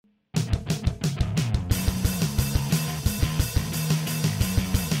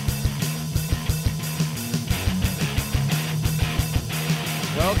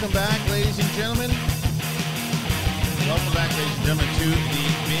Welcome back, ladies and gentlemen. Welcome back, ladies and gentlemen, to The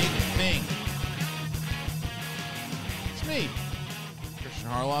Big Thing. It's me, Christian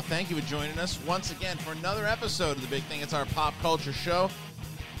Harloff. Thank you for joining us once again for another episode of The Big Thing. It's our pop culture show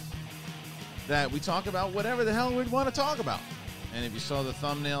that we talk about whatever the hell we'd want to talk about. And if you saw the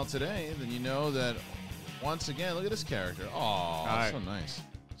thumbnail today, then you know that once again, look at this character. Oh, so nice.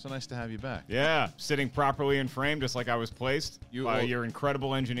 So nice to have you back. Yeah, sitting properly in frame, just like I was placed by your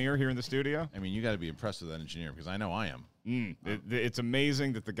incredible engineer here in the studio. I mean, you got to be impressed with that engineer because I know I am. It's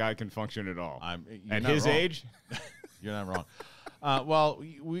amazing that the guy can function at all. At his age, you're not wrong. Well,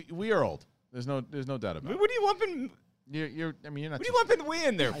 we are old. There's no doubt about it. What do you lumping? You're not. What do you lumping we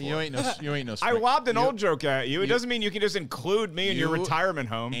in there for? You ain't no. I lobbed an old joke at you. It doesn't mean you can just include me in your retirement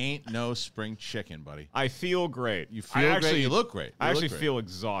home. Ain't no spring chicken, buddy. I feel great. You feel great. You look great. I actually feel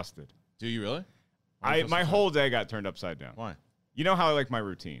exhausted. Do you really? My whole day got turned upside down. Why? You know how I like my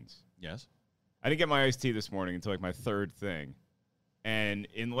routines. Yes. I didn't get my iced tea this morning until like my third thing. And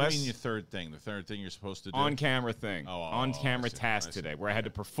unless... What do you mean your third thing? The third thing you're supposed to do? On-camera thing. On-camera task today, where I had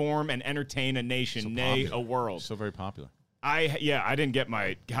to perform and entertain a nation, nay, a world. So very popular. I didn't get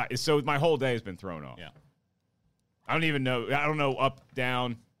my... So my whole day has been thrown off. Yeah. I don't even know. I don't know up,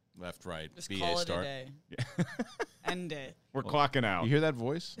 down. Left, right. Just BA call it start. a day. End it. We're clocking out. You hear that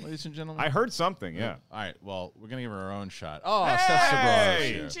voice, ladies and gentlemen? I heard something, yeah. All right, well, we're going to give her our own shot. Oh, hey! Steph Sabra.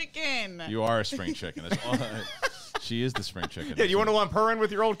 Spring chicken. You are a spring chicken. She is the spring chicken. Yeah, you want to lump her in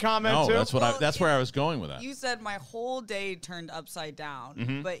with your old comment, no, too? That's where I was going with that. You said my whole day turned upside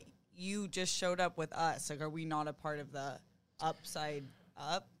down, but you just showed up with us. Like, are we not a part of the upside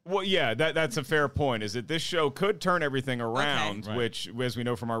up? Well, yeah, that's a fair point, is that this show could turn everything around, Okay. which, as we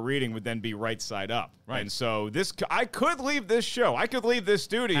know from our reading, would then be right side up. Right. And so I could leave this show. I could leave this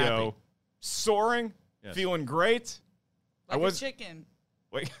studio Happy. soaring, feeling great. Like a chicken.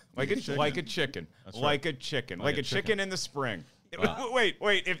 Like a chicken. Like a chicken. That's Like right. a chicken. Like Like a a chicken in the spring. Wow. Wait.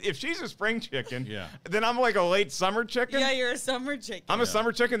 If she's a spring chicken, Yeah. then I'm like a late summer chicken? Yeah, you're a summer chicken. I'm a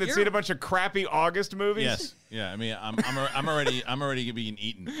summer chicken that's seen a bunch of crappy August movies? Yes. Yeah, I mean, I'm already being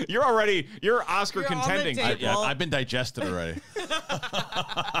eaten. You're Oscar You're on the contending. table. I've been digested already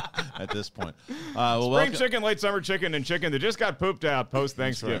at this point. Spring chicken, late summer chicken, and chicken that just got pooped out post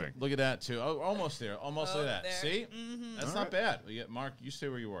Thanksgiving. Right. Look at that too. Oh, almost there. Almost like that. there. See, that's not bad. We get Mark. You stay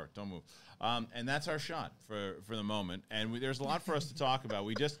where you were. Don't move. And that's our shot for the moment. And there's a lot for us to talk about.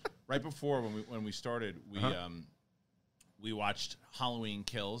 We just right before when we started, we watched Halloween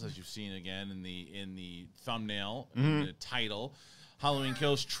Kills, as you've seen again in the thumbnail, in the title. Halloween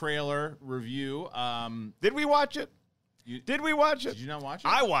Kills trailer review. Did we watch it? Did we watch it? Did you not watch it?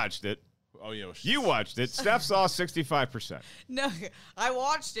 I watched it. Oh yeah, You watched it. Steph saw 65%. No, I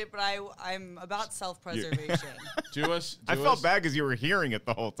watched it, but I'm about self-preservation. I felt bad because you were hearing it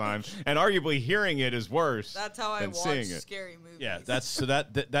the whole time, and arguably hearing it is worse. That's how I than watch seeing it. scary movies. Yeah,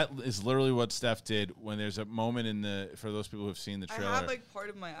 that is literally what Steph did when there's a moment for those people who have seen the trailer. I have like part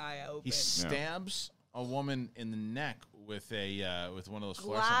of my eye open. He stabs a woman in the neck with one of those Glass.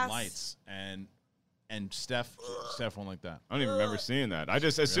 fluorescent lights, and Steph won't like that. I don't even remember seeing that.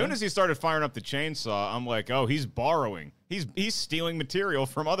 As soon as he started firing up the chainsaw, I'm like, oh, he's borrowing. He's stealing material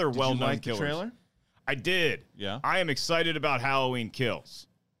from other well-known killers. The trailer? I did. Yeah. I am excited about Halloween Kills.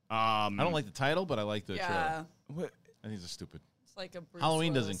 I don't like the title, but I like the trailer. What? I think it's stupid. It's like a Bruce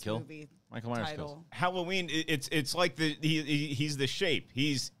Halloween Willis doesn't kill. movie Michael Myers title. kills. Halloween, it's like he's the shape.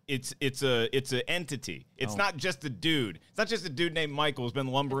 It's an entity. It's not just a dude. It's not just a dude named Michael who's been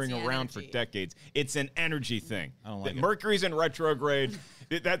lumbering around for decades. It's an energy thing. I don't like it. Mercury's in retrograde.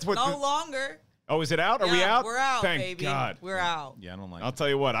 That's what. No longer. Oh, is it out? Are we Yeah, out? We're out, Thank baby. God. We're out. Yeah, I don't like I'll it. tell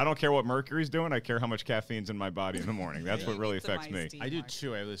you what. I don't care what Mercury's doing. I care how much caffeine's in my body in the morning. That's what really Need some affects me. iced tea, I do Mark.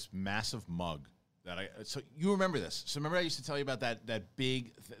 too. I have this massive mug so you remember this. So remember I used to tell you about that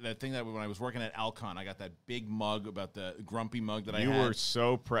big that thing that when I was working at Alcon, I got that big mug about the grumpy mug that I had. You were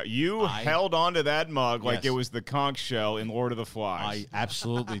so proud. You held onto that mug like it was the conch shell in Lord of the Flies. I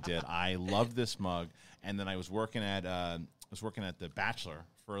absolutely did. I loved this mug, and then I was working at The Bachelor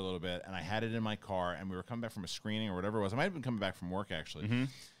for a little bit, and I had it in my car, and we were coming back from a screening or whatever it was. I might have been coming back from work actually.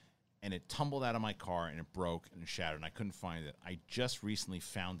 And it tumbled out of my car, and it broke and shattered, and I couldn't find it. I just recently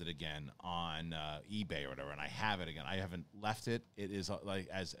found it again on eBay or whatever, and I have it again. I haven't left it. It is like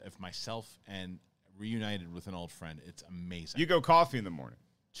as if myself and reunited with an old friend. It's amazing. You go coffee in the morning.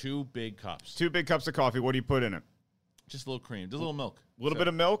 2 big cups. 2 big cups of coffee. What do you put in it? Just a little cream. Just a little milk. A little bit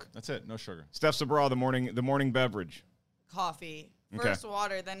of milk? That's it. No sugar. Steph Sabra, the morning beverage. Coffee. Okay. First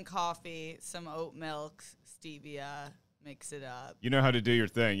water, then coffee, some oat milk, stevia, mix it up. You know how to do your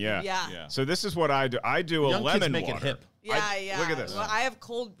thing, yeah. Yeah. So this is what I do. I do a Young lemon kids make water. it hip. Yeah. Look at this. Well, I have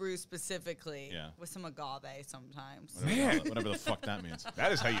cold brew specifically with some agave sometimes. Man. Whatever the fuck that means.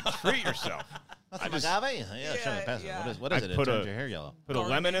 That is how you treat yourself. That's agave? Yeah, sure. yeah. What is I it? It put turns a- your hair yellow. Put a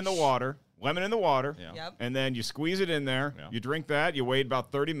lemon in the water. Yeah. Yep. And then you squeeze it in there. Yeah. You drink that. You wait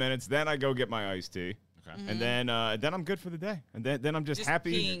about 30 minutes. Then I go get my iced tea. Okay. Mm-hmm. And then I'm good for the day. And then I'm just, Just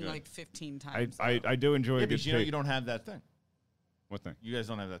happy. peeing like 15 times. I do enjoy Yeah, a good because you know tea. you don't have that thing. What thing? You guys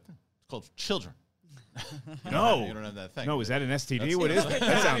don't have that thing. It's called children. No. You don't have that thing. No, is that an STD? That's- What is it?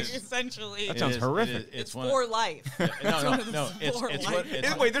 That sounds. essentially. That sounds horrific. It's for life. No. It's for what. life.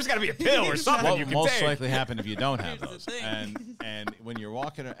 It's Wait, there's got to be a pill or something what you can most take. likely happen if you don't have Here's those. the thing. And when you're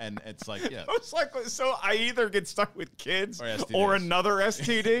walking, and it's like, yeah. It's like, so I either get stuck with kids Or STDs. or another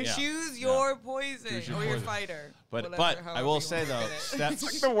STD. Yeah. Choose your poison Choose your or your poison. fighter. But Whatever, I however will you say wanna though, look at it. It's that's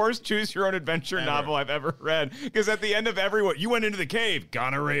like the worst choose your own adventure Ever. novel I've ever read. Because at the end of every one, you went into the cave,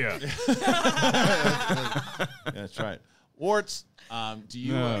 gonorrhea. that's right. Warts. Do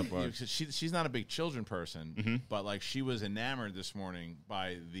you? No, but- She's not a big children person, but like she was enamored this morning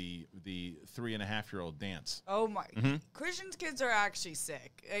by the 3.5-year-old dance. Oh my! Christian's kids are actually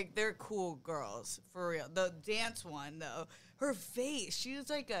sick. Like they're cool girls for real. The dance one though, her face. She was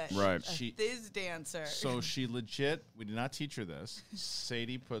like a Right. thiz dancer. So she legit. We did not teach her this.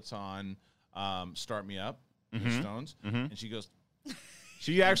 Sadie puts on "Start Me Up," the Stones, and she goes.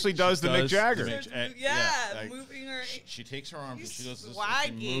 She actually does the Mick Jagger. Like, moving her. she takes her arms and she goes. She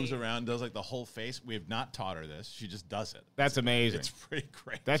Swaggy. moves around, does like the whole face. We have not taught her this. She just does it. That's amazing. It's pretty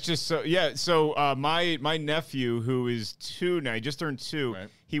great. That's just so, yeah. So my nephew, who is 2 now, he just turned 2. Right.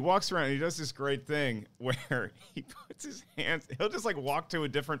 He walks around and he does this great thing where he puts his hands, he'll just like walk to a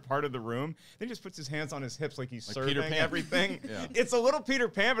different part of the room. Then he just puts his hands on his hips like he's Like Peter surveying Pan. everything. Yeah. It's a little Peter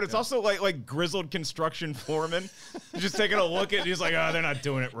Pan, but it's also like grizzled construction foreman. He's just taking a look at it. He's like, oh, they're not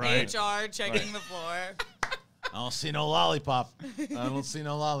doing it right. HR checking the floor. I don't see no lollipop. I don't see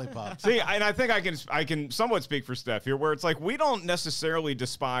no lollipop. See, and I think I can somewhat speak for Steph here, where it's like we don't necessarily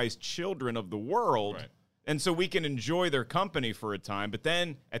despise children of the world, Right. and so we can enjoy their company for a time. But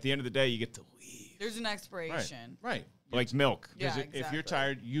then at the end of the day, you get to leave, There's an expiration. Right. like milk. Yeah, If you're exactly.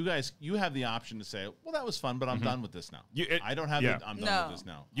 tired, you have the option to say, "Well, that was fun, but I'm done with this now." I don't have. yeah. I'm done No. with this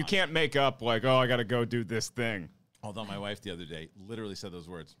now. You can't make up like, oh, I got to go do this thing. Although my wife the other day literally said those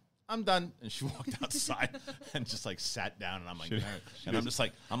words, "I'm done," and she walked outside and just like sat down, and I'm like, "All right." And I'm just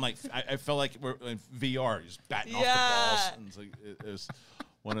like, I felt like we're in VR, just batting off the balls, and it's like it was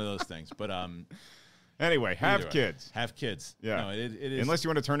one of those things. But Anyway, have either way, kids. have kids. Yeah. No, it is. Unless you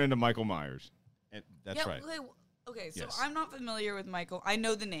want to turn into Michael Myers. That's Yeah, right. okay, so Yes. I'm not familiar with Michael. I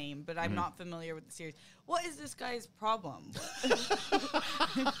know the name, but I'm not familiar with the series. What is this guy's problem?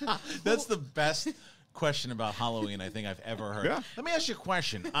 That's the best question about Halloween I think I've ever heard. Yeah. Let me ask you a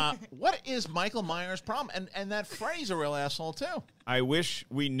question. What is Michael Myers' problem? And that Freddy's a real asshole too. I wish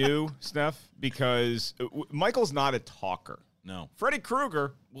we knew, Steph, because Michael's not a talker. No. Freddy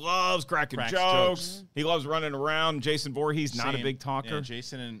Krueger loves cracking Cracks jokes. jokes. He loves running around. Jason Voorhees, not a Same. big talker. Yeah,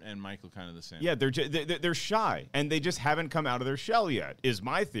 Jason and Michael kind of the same. Yeah, they're shy, and they just haven't come out of their shell yet, is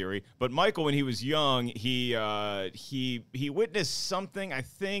my theory. But Michael, when he was young, he witnessed something, I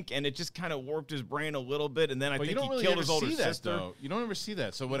think, and it just kind of warped his brain a little bit, and then I But think you don't he really killed ever his older see that, sister. though. You don't ever see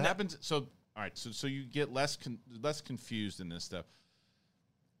that. So what happens? So all right. So you get less confused in this stuff.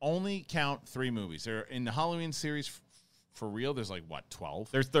 Only count 3 movies. They're in the Halloween series. For real, there's like what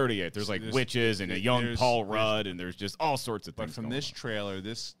 12. There's 38. There's like witches and a young Paul Rudd, and there's just all sorts of But things. from going this on. trailer,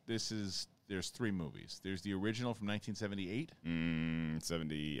 there's 3 movies. There's the original from 1978,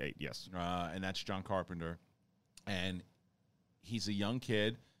 78, yes. and that's John Carpenter, and he's a young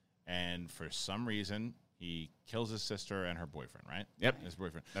kid, and for some reason he kills his sister and her boyfriend. Right? Yep. His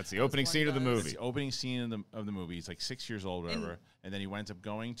boyfriend. That's the opening scene of the does. movie. It's the opening scene of the movie. He's like 6 years old, or whatever, and then he winds up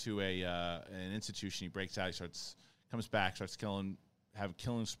going to an institution. He breaks out. Comes back, starts have a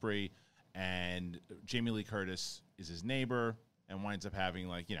killing spree, and Jamie Lee Curtis is his neighbor and winds up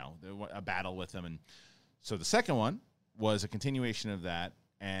having a battle with him. And so the second one was a continuation of that,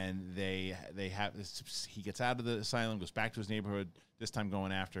 and they have this, he gets out of the asylum, goes back to his neighborhood, this time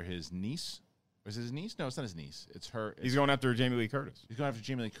going after his niece. Was it his niece? No, it's not his niece. It's her. He's going after Jamie Lee Curtis. He's going after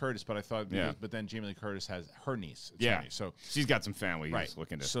Jamie Lee Curtis, but I thought, Yeah. but then Jamie Lee Curtis has her niece. It's Yeah. her niece. So She's got some family he's right.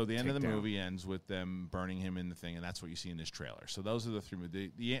 looking to So the end of the take down. movie ends with them burning him in the thing, and that's what you see in this trailer. So those are the 3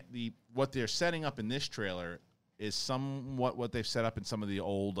 movies. The what they're setting up in this trailer is somewhat what they've set up in some of the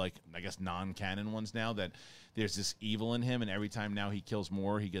old, like, I guess, non-canon ones now, that there's this evil in him, and every time now he kills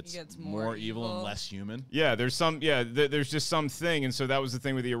more, he gets more evil and less human. Yeah, there's just something, and so that was the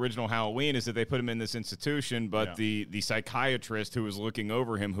thing with the original Halloween, is that they put him in this institution, but the psychiatrist who was looking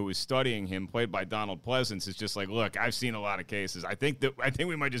over him, who was studying him, played by Donald Pleasance, is just like, look, I've seen a lot of cases. I think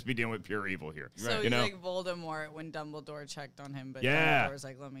we might just be dealing with pure evil here. So he's like Voldemort when Dumbledore checked on him, but Dumbledore's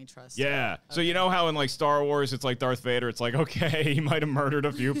like, let me trust him. Yeah. Okay. So you know how in like Star Wars, it's like Darth Vader, it's like, okay, he might have murdered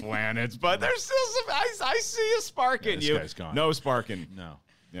a few planets, but there's still some, I see a spark in you. This guy's gone. No sparking. No.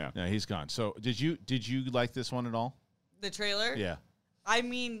 Yeah. No, he's gone. So did you like this one at all? The trailer? Yeah. I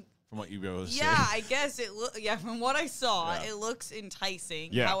mean, from what you were able to see. I guess from what I saw, it looks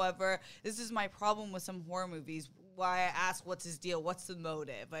enticing. Yeah. However, this is my problem with some horror movies. Why I ask, what's his deal? What's the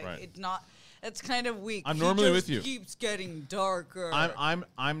motive? Like, it's kind of weak. I'm normally with you. Keeps getting darker.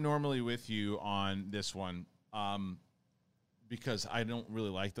 I'm normally with you on this one, because I don't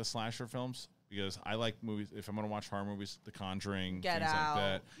really like the slasher films. Because I like movies. If I'm going to watch horror movies, The Conjuring, Get things Out,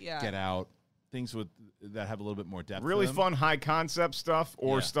 like that. Get Out. Things that have a little bit more depth. Really to them. fun high concept stuff,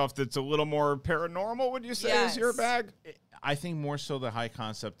 or stuff that's a little more paranormal. Would you say is your bag? I think more so the high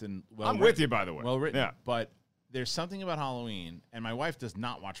concept and I'm with you, by the way. Well written. Yeah. But there's something about Halloween, and my wife does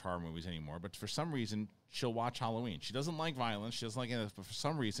not watch horror movies anymore. But for some reason, she'll watch Halloween. She doesn't like violence. She doesn't like anything. But for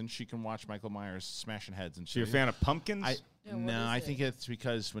some reason, she can watch Michael Myers smashing heads and shit. So you're a fan of pumpkins? No, I think it's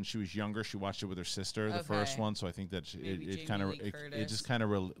because when she was younger, she watched it with her sister, the first one. So I think that it kind of it just kind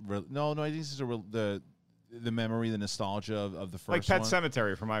of no. I think this is the memory, the nostalgia of the first one. Like Pet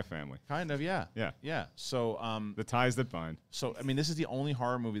Sematary for my family. Kind of, yeah. So the ties that bind. So I mean, this is the only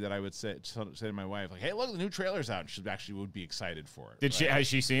horror movie that I would say to my wife, like, "Hey, look, the new trailer's out." She actually would be excited for it. Has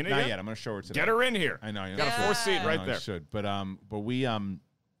she seen it Not yet? yet. I'm going to show her today. Get her in here. I know. Got a 4th seat right there. Should. But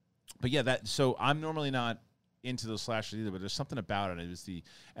so I'm normally not into those slashers either, but there's something about it. It was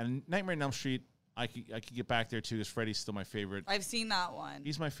and Nightmare on Elm Street. I could get back there too, because Freddy's still my favorite. I've seen that one.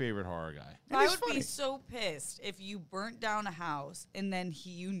 He's my favorite horror guy. I would be so pissed if you burnt down a house and then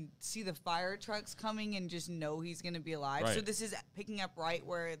you see the fire trucks coming and just know he's going to be alive. Right. So this is picking up right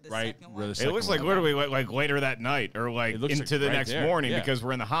where the second one. It looks like literally like later that night, or like into the next morning, because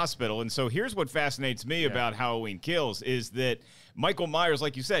we're in the hospital. And so here's what fascinates me about Halloween Kills is that Michael Myers,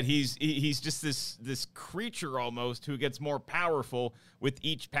 like you said, he's just this creature almost who gets more powerful with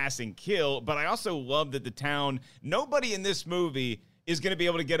each passing kill. But I also love that the town, nobody in this movie is going to be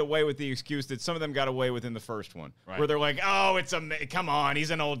able to get away with the excuse that some of them got away with in the first one, where they're like, oh, come on,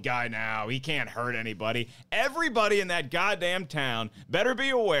 he's an old guy now. He can't hurt anybody. Everybody in that goddamn town better be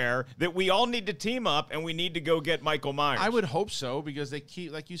aware that we all need to team up and we need to go get Michael Myers. I would hope so, because they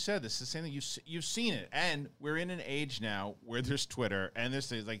keep, like you said, this is the same thing. You've seen it, and we're in an age now where there's Twitter, and there's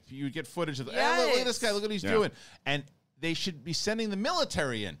things like you get footage of, hey, look at this guy, look what he's doing, and they should be sending the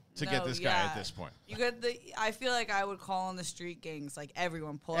military in to get this guy at this point. You got I feel like I would call on the street gangs, like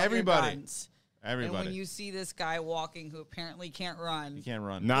everyone, pull out your guns. Everybody. And when you see this guy walking who apparently can't run, he can't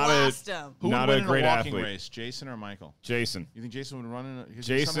run. Blast him. Who would win in a walking race, Jason or Michael? Jason. You think Jason would run in? Because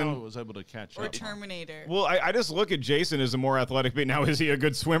Jason somehow was able to catch up. Or Terminator. Well, I just look at Jason as a more athletic. But now, is he a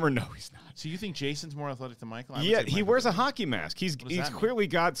good swimmer? No, he's not. So you think Jason's more athletic than Michael? Yeah, he wears a hockey mask. He's clearly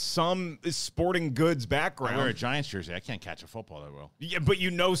got some sporting goods background. I wear a Giants jersey. I can't catch a football that well. Yeah, but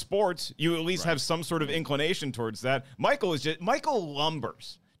you know sports. You at least have some sort of inclination towards that. Michael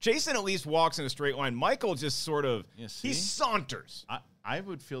lumbers. Jason at least walks in a straight line. Michael just sort of, he saunters. I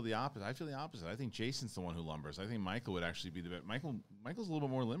would feel the opposite. I feel the opposite. I think Jason's the one who lumbers. I think Michael would actually be the best. Michael's a little bit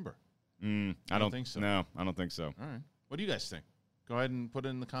more limber. I don't think so. No, I don't think so. All right. What do you guys think? Go ahead and put it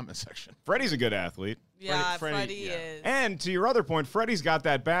in the comment section. Freddie's a good athlete. Yeah, Freddie is. And to your other point, Freddie's got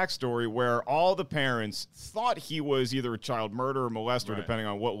that backstory where all the parents thought he was either a child murderer or molester, depending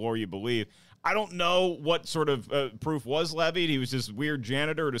on what lore you believe. I don't know what sort of proof was levied. He was this weird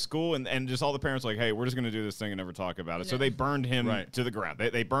janitor at a school, and just all the parents like, hey, we're just going to do this thing and never talk about it. So they burned him to the ground.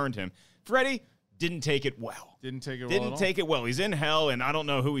 They burned him. Freddie didn't take it well. Didn't take it well. He's in hell, and I don't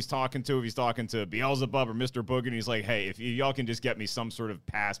know who he's talking to. If he's talking to Beelzebub or Mr. Boog, and he's like, hey, if y'all can just get me some sort of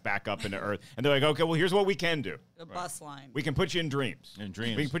pass back up into Earth. And they're like, okay, well, here's what we can do. The bus line. We can put you in dreams. In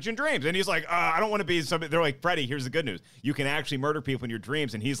dreams. We can put you in dreams. And he's like, I don't want to be somebody. They're like, Freddie, here's the good news. You can actually murder people in your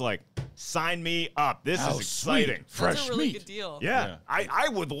dreams. And he's like, sign me up. This is exciting. That's a really good deal. Yeah. I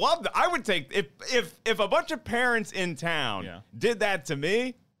would love that. I would take, if a bunch of parents in town did that to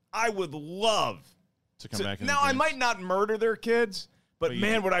me, I would love to come back. Now, I might not murder their kids, but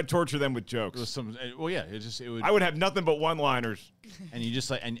man, would I torture them with jokes. It would. I would have nothing but one-liners. And you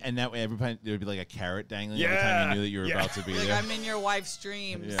just like, and that way, every time there would be like a carrot dangling every time you knew that you were about to be like, there. I'm in your wife's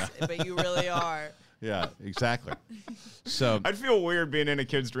dreams, but you really are. Yeah, exactly. So I'd feel weird being in a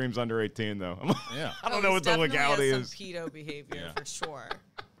kid's dreams under 18, though. Yeah. I don't know what the legality is. Some pedo behavior for sure.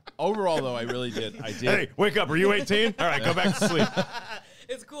 Overall, though, I really did. Hey, wake up. Are you 18? All right, go back to sleep.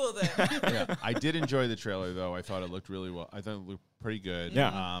 It's cool then. Yeah, I did enjoy the trailer, though. I thought it looked really well. I thought it looked pretty good.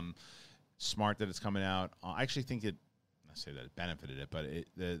 Yeah. Smart that it's coming out. I actually think it, I say that it benefited it, but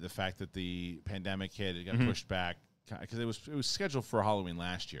the fact that the pandemic hit, it got pushed back because it was scheduled for Halloween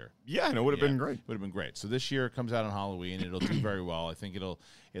last year. Yeah, and it would have been great. It would have been great. So this year it comes out on Halloween. It'll do very well. I think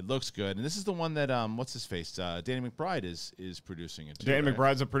it looks good. And this is the one that what's his face? Danny McBride is producing it too. Danny right?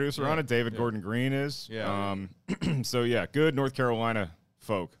 McBride's a producer on it. David Gordon Green is. Yeah. So yeah, good North Carolina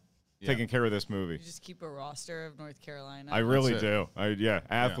folk taking care of this movie. You just keep a roster of North Carolina. I really do.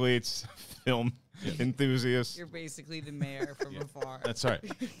 Athletes, film enthusiasts. You're basically the mayor from afar. That's right.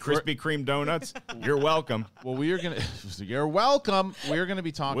 Krispy Kreme donuts. You're welcome. Well, you're welcome. We're gonna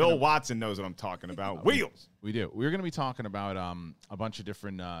be talking. Will Watson knows what I'm talking about. Wheels. We do. We're gonna be talking about a bunch of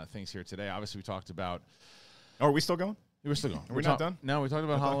different things here today. Obviously, we talked about. Oh, are we still going? We're still going. Are we not done? No, we talked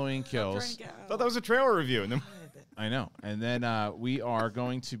about Halloween Kills. I thought that was a trailer review. And then I know. And then we are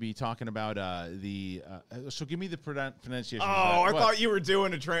going to be talking about so give me the pronunciation. Oh, I thought you were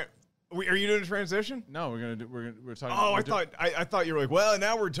doing are you doing a transition? No, we're talking. Oh, I thought you were like, well,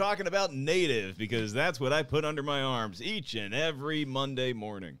 now we're talking about native because that's what I put under my arms each and every Monday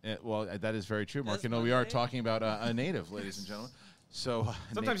morning. Well, that is very true, Mark. We are talking about a native, ladies and gentlemen. So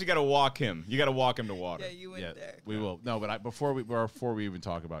sometimes you got to walk him. You got to walk him to water. Yeah, you went there. We will. No, but before we even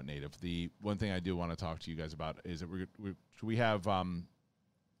talk about native, the one thing I do want to talk to you guys about is that we have a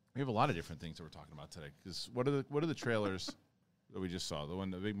lot of different things that we're talking about today. Because what are the trailers that we just saw?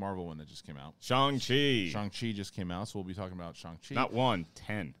 The big Marvel one that just came out. Shang-Chi. Shang-Chi just came out, so we'll be talking about Shang-Chi. Not 1,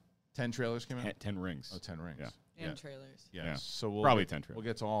 10. 10 trailers came out? 10 rings. Oh, 10 rings. Yeah. And trailers. Yeah. So we'll probably 10 trailers. We'll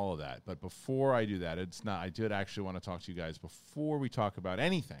get to all of that. But before I do that, I did actually want to talk to you guys before we talk about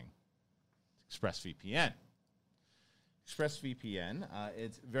anything. ExpressVPN. ExpressVPN,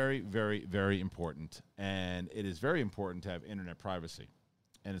 it's very, very, very important. And it is very important to have internet privacy.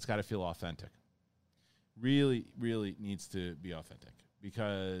 And it's got to feel authentic. Really, really needs to be authentic.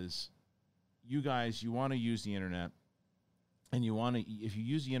 Because you guys, you want to use the internet. And if you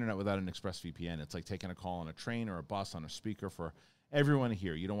use the internet without an ExpressVPN, it's like taking a call on a train or a bus on a speaker for everyone to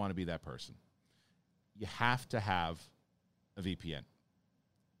hear. You don't want to be that person. You have to have a VPN.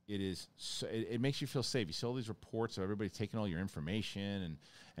 It makes you feel safe. You see all these reports of everybody taking all your information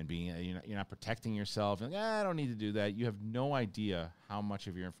and being you're not protecting yourself. And I don't need to do that. You have no idea how much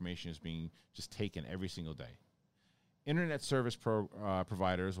of your information is being just taken every single day. Internet service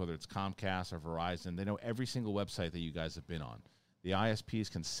providers, whether it's Comcast or Verizon, they know every single website that you guys have been on. The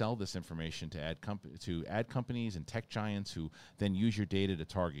ISPs can sell this information to ad companies and tech giants who then use your data to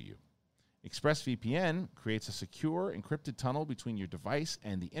target you. ExpressVPN creates a secure, encrypted tunnel between your device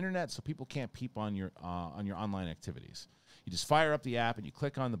and the internet, so people can't peep on your online activities. You just fire up the app and you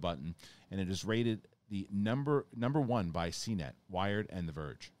click on the button, and it is rated the number one by CNET, Wired, and The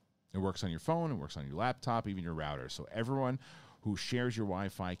Verge. It works on your phone, it works on your laptop, even your router. So everyone who shares your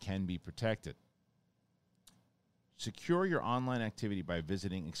Wi-Fi can be protected. Secure your online activity by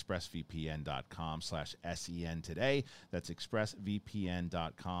visiting expressvpn.com/SEN today. That's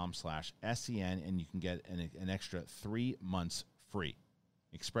expressvpn.com/SEN, and you can get an extra 3 months free.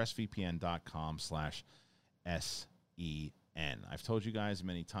 expressvpn.com/SEN. I've told you guys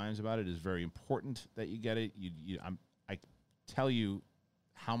many times about it. It is very important that you get it. I tell you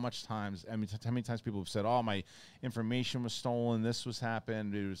how many times people have said, "Oh, my information was stolen. This was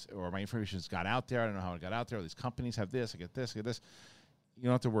happened. Or my information has got out there. I don't know how it got out there. These companies have this. I get this. I get this." You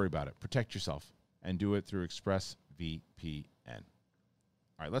don't have to worry about it. Protect yourself and do it through ExpressVPN. All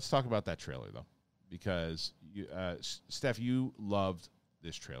right, let's talk about that trailer though, because Steph, you loved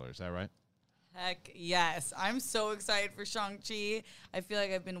this trailer. Is that right? Heck yes. I'm so excited for Shang-Chi. I feel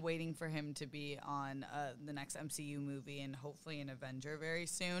like I've been waiting for him to be on the next MCU movie and hopefully an Avenger very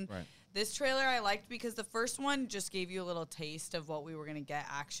soon. Right. This trailer I liked because the first one just gave you a little taste of what we were going to get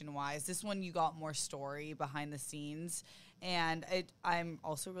action-wise. This one you got more story behind the scenes. And I'm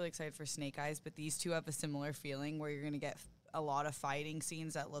also really excited for Snake Eyes, but these two have a similar feeling where you're going to get a lot of fighting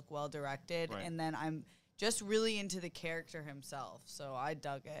scenes that look well-directed. Right. And then I'm just really into the character himself, so I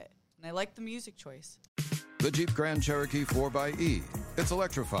dug it. And I like the music choice. The Jeep Grand Cherokee 4xE. It's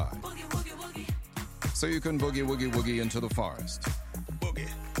electrified. Boogie, woogie, woogie. So you can boogie, woogie, woogie into the forest. Boogie.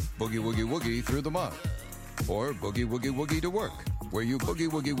 Boogie, woogie, woogie through the mud. Or boogie, woogie, woogie to work, where you boogie,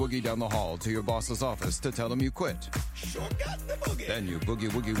 woogie, woogie down the hall to your boss's office to tell him you quit. Sure got the boogie. Then you boogie,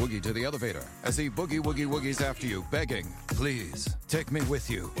 woogie, woogie to the elevator as he boogie, woogie, woogies after you, begging, "Please, Take me with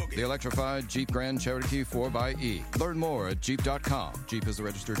you. The electrified Jeep Grand Cherokee 4xE. Learn more at Jeep.com. Jeep is a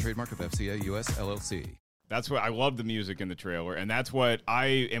registered trademark of FCA US LLC. That's what I love the music in the trailer, and that's what I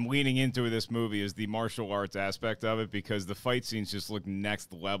am leaning into with this movie is the martial arts aspect of it because the fight scenes just look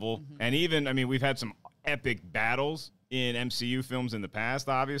next level. And even, I mean, we've had some epic battles in MCU films in the past,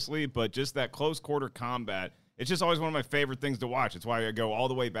 obviously, but just that close quarter combat, it's just always one of my favorite things to watch. It's why I go all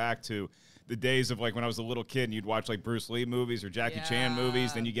the way back to the days of like when I was a little kid and you'd watch like Bruce Lee movies or Jackie Chan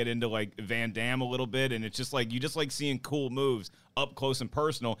movies, then you get into like Van Damme a little bit, and it's just like you just like seeing cool moves up close and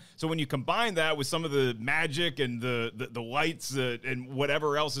personal. So when you combine that with some of the magic and the lights and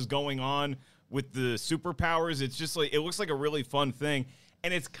whatever else is going on with the superpowers, it's just like it looks like a really fun thing,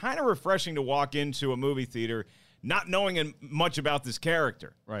 and it's kind of refreshing to walk into a movie theater not knowing much about this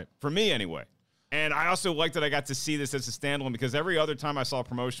character. Right. For me, anyway. And I also like that I got to see this as a standalone because every other time I saw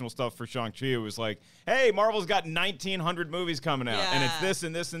promotional stuff for Shang-Chi, it was like, hey, Marvel's got 1,900 movies coming out. And it's this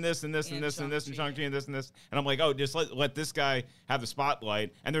and this and this and this and this and this and Shang-Chi and this and this. And I'm like, oh, just let this guy have the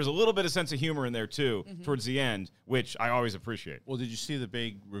spotlight. And there's a little bit of sense of humor in there, too, towards the end, which I always appreciate. Well, did you see the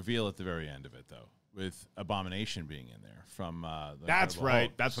big reveal at the very end of it, though? With Abomination being in there from That's Incredible right.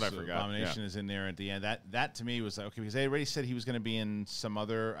 Hulk. That's what I forgot. Abomination is in there at the end. That to me was like, okay, because they already said he was going to be in some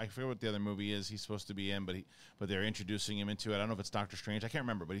other, I forget what the other movie is he's supposed to be in, but they're introducing him into it. I don't know if it's Doctor Strange. I can't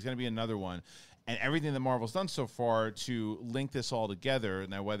remember, but he's going to be in another one. And everything that Marvel's done so far to link this all together,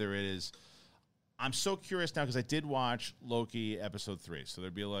 now whether it is, I'm so curious now because I did watch Loki episode 3, so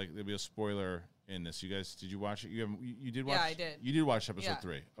there'd be a spoiler in this. You guys, did you watch it? You did watch? Yeah, I did. You did watch episode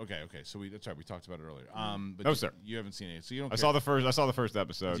 3. Okay. So that's right. We talked about it earlier. But No, sir. You haven't seen it, so you don't. I care. saw the first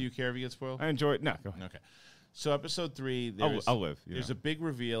episode. Do you care if you get spoiled? I enjoy it. No, go ahead. Okay. So episode 3, I'll live. There's a big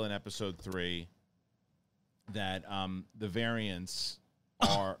reveal in episode 3 that the variants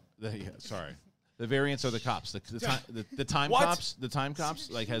are the variants are the cops. The time What? cops. The time cops,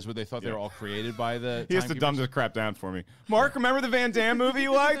 like as where they thought they were all created by the. He has to dumb this crap down for me. Mark, remember the Van Damme movie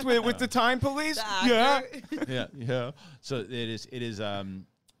you liked with the time police? Yeah. Yeah. So it is.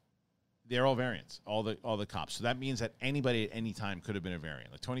 They're all variants. All the cops. So that means that anybody at any time could have been a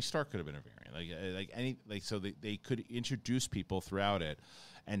variant. Like Tony Stark could have been a variant. So they could introduce people throughout it.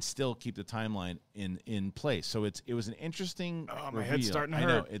 And still keep the timeline in place. So it was an interesting. Oh, my reveal. head's starting to I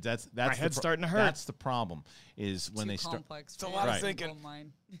hurt. know that's My head's starting to hurt. That's the problem. Is when Too they start. complex. It's a lot of Right. thinking.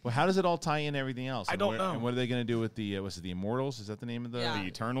 Well, how does it all tie in everything else? I And don't know. And what are they going to do with the? Was it the Immortals? Is that the name of the? Yeah. The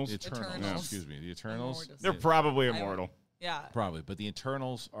Eternals? The Eternals. Eternals. Excuse me. The Eternals. Immortals. They're probably immortal. Yeah. Probably, but the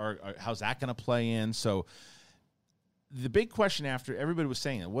Eternals are how's that going to play in? So the big question after everybody was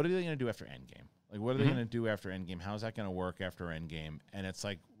saying that, what are they going to do after Endgame? Like, what are they going to do after Endgame? How's that going to work after Endgame? And it's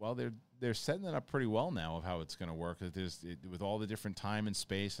like, well, they're setting it up pretty well now of how it's going to work. With all the different time and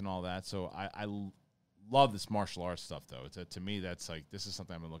space and all that. So I love this martial arts stuff, though. To me, that's like this is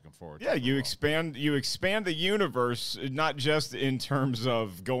something I've been looking forward to. Yeah, you expand the universe, not just in terms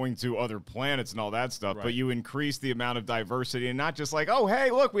of going to other planets and all that stuff, Right. but you increase the amount of diversity and not just like, oh, hey,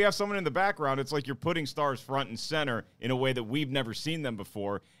 look, we have someone in the background. It's like you're putting stars front and center in a way that we've never seen them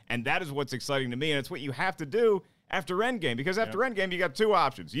before, and that is what's exciting to me, and it's what you have to do after Endgame, because after Endgame, you got two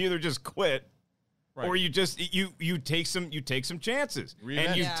options. You either just quit, Right. or you just you take some chances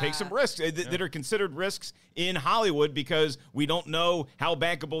and you Yeah. take some risks that are considered risks in Hollywood because we don't know how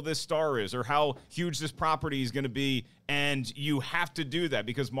bankable this star is or how huge this property is going to be, and you have to do that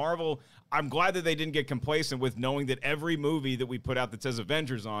because Marvel. I'm glad that they didn't get complacent with knowing that every movie that we put out that says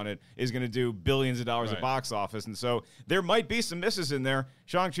Avengers on it is going to do billions of dollars at Right. box office, and so there might be some misses in there.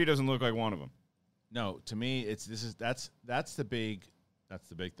 Shang-Chi doesn't look like one of them. No, to me, that's the big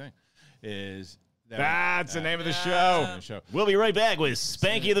thing. Is That's the name of the Yeah. show. We'll be right back with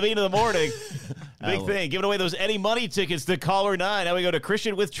Spanky the Bean of the Morning. Big thing. Giving away those Eddie Money tickets to Caller 9. Now we go to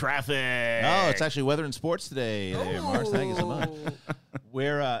Christian with traffic. Oh, it's actually weather and sports today, Mars. Thank you so much.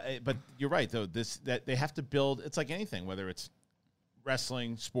 But you're right though. That they have to build. It's like anything, whether it's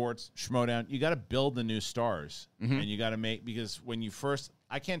wrestling, sports, schmodown. You got to build the new stars, and you got to make because when you first,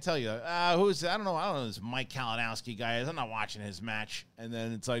 I can't tell you who's I don't know this Mike Kalinowski guy is. I'm not watching his match, and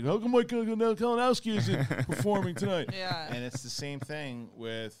then it's like how come Mike Kalinowski isn't performing tonight? Yeah. And it's the same thing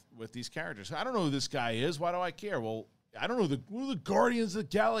with these characters. I don't know who this guy is. Why do I care? Well, I don't know who are the Guardians of the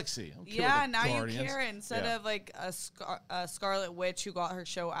Galaxy. I don't care about the Now Guardians. you care instead of like a Scarlet Witch who got her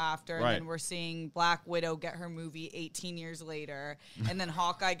show after, and Right. then we're seeing Black Widow get her movie 18 years later, and then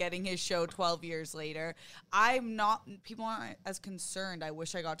Hawkeye getting his show 12 years later. People aren't as concerned. I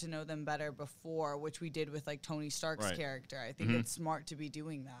wish I got to know them better before, which we did with like Tony Stark's Right. character. I think it's smart to be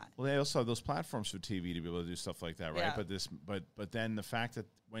doing that. Well, they also have those platforms for TV to be able to do stuff like that, right? Yeah. But then the fact that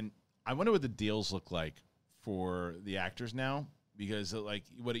when I wonder what the deals look like for the actors now because like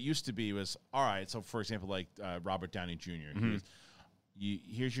what it used to be was all right. So for example, like Robert Downey Jr.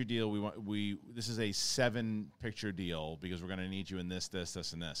 Here's your deal. This is a 7-picture deal because we're going to need you in this,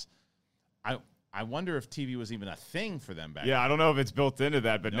 and this. I wonder if TV was even a thing for them back then. I don't know if it's built into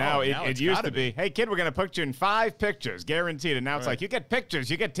that, but now it used to be, hey, kid, we're going to put you in 5 pictures, guaranteed. And now it's like, you get pictures,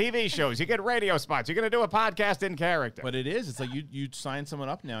 you get TV shows, you get radio spots, you're going to do a podcast in character. But it is. It's like you sign someone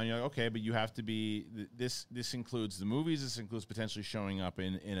up now, and you're like, okay, but you have to be, this includes the movies, this includes potentially showing up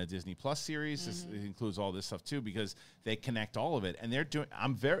in a Disney Plus series, it includes all this stuff too, because they connect all of it. And they're doing,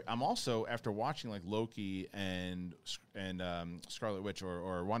 I'm also, after watching like Loki and Scarlet Witch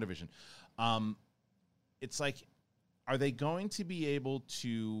or WandaVision, it's like, are they going to be able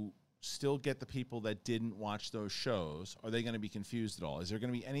to still get the people that didn't watch those shows? Are they going to be confused at all? Is there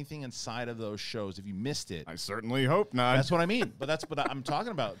going to be anything inside of those shows if you missed it? I certainly hope not. That's what I mean. But I'm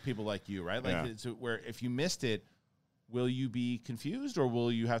talking about people like you, right? Like it's where if you missed it, will you be confused, or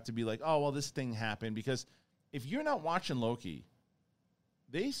will you have to be like, oh, well, this thing happened? Because if you're not watching Loki,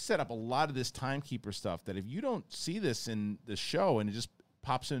 they set up a lot of this timekeeper stuff that if you don't see this in the show and it just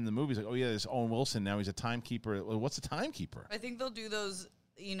pops in the movies, like, oh yeah, there's Owen Wilson, now he's a timekeeper. Well, what's a timekeeper? I think they'll do those,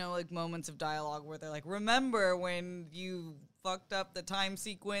 like moments of dialogue where they're like, remember when you fucked up the time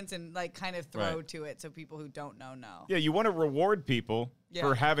sequence, and like kind of throw to it so people who don't know. Yeah, you want to reward people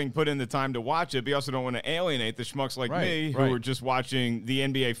for having put in the time to watch it, but you also don't want to alienate the schmucks like me who are just watching the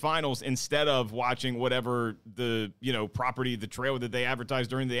NBA Finals instead of watching whatever the property, the trailer that they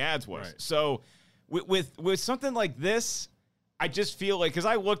advertised during the ads was. Right. So with something like this, I just feel like,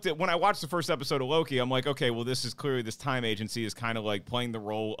 because when I watched the first episode of Loki, I'm like, okay, well, this is clearly, this time agency is kind of like playing the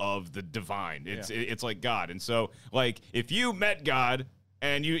role of the divine. It's like God. And so, like, if you met God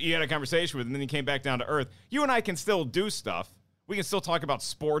and you had a conversation with him and then you came back down to earth, you and I can still do stuff. We can still talk about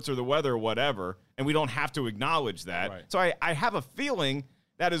sports or the weather or whatever, and we don't have to acknowledge that. Right. So I have a feeling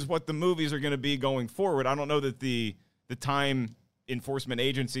that is what the movies are going to be going forward. I don't know that the time enforcement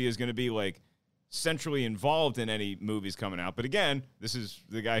agency is going to be like centrally involved in any movies coming out. But again, this is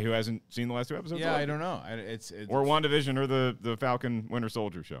the guy who hasn't seen the last 2 episodes. Yeah, I don't know. It's or WandaVision or the Falcon Winter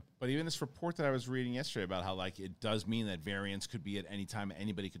Soldier show. But even this report that I was reading yesterday about how like it does mean that variants could be at any time,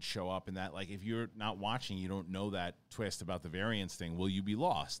 anybody could show up, and that like if you're not watching, you don't know that twist about the variants thing, will you be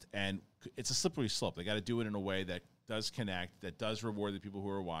lost? And it's a slippery slope. They got to do it in a way that does connect, that does reward the people who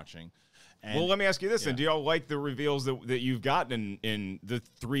are watching. And, well, let me ask you this, then. Do y'all like the reveals that you've gotten in the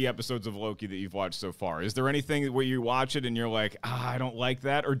 3 episodes of Loki that you've watched so far? Is there anything where you watch it and you're like, I don't like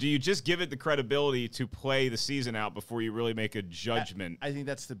that? Or do you just give it the credibility to play the season out before you really make a judgment? I think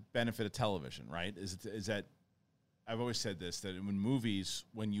that's the benefit of television, right? Is that I've always said this, that in movies,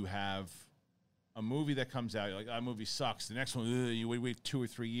 when you have a movie that comes out, you're like, that movie sucks. The next one, you wait 2 or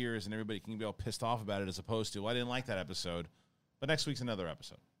 3 years and everybody can be all pissed off about it, as opposed to, well, I didn't like that episode, but next week's another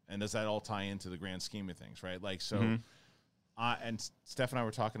episode. And does that all tie into the grand scheme of things, right? Like, so, and Steph and I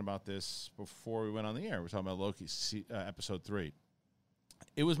were talking about this before we went on the air. We're talking about Loki episode 3.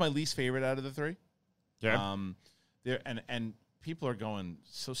 It was my least favorite out of the 3. Yeah. And people are going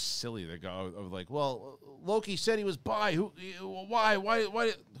so silly. They go like, well, Loki said he was bi. Why?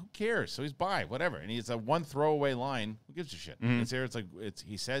 Who cares? So he's bi, whatever. And it's a one throwaway line. Who gives a shit? It's there. It's like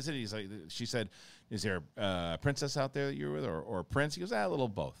he says it. He's like, she said, is there a princess out there that you're with, or a prince? He goes, a little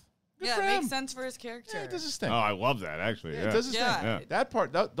both. Good yeah, for it him. makes sense for his character. Yeah, it does his thing. Oh, I love that, actually. Yeah, it does his thing. Yeah. That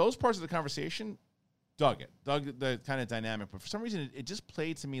part, those parts of the conversation, dug the kind of dynamic. But for some reason, it just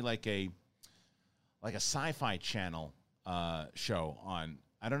played to me like a sci-fi channel show on.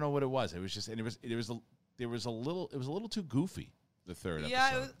 I don't know what it was. It was just, and it was a little too goofy. The third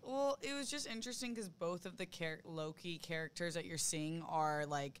episode. It was just interesting because both of the Loki characters that you're seeing are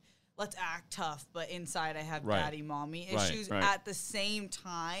like, let's act tough, but inside I have daddy mommy issues at the same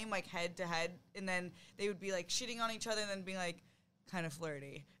time, like head to head, and then they would be like shitting on each other and then being like kind of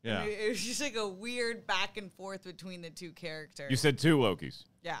flirty. Yeah, it was just like a weird back and forth between the two characters. You said 2 Lokis.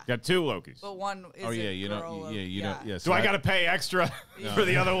 Yeah, got 2 Lokis. but one is yes. Do I got to pay extra for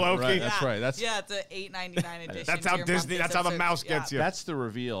the other Loki? Right, that's right. It's a $8.99 edition. That's how Disney. That's how the mouse gets you. That's the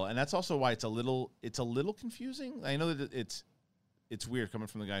reveal, and that's also why it's a little confusing. I know that it's weird coming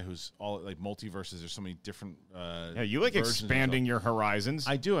from the guy who's all like multiverses. There's so many different. You like expanding your horizons.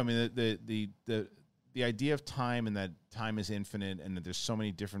 I do. I mean, the idea of time and that time is infinite and that there's so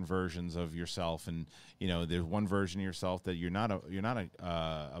many different versions of yourself, and there's one version of yourself that you're not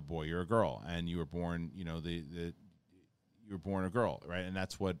a boy, you're a girl, and you were born you were born a girl, right? And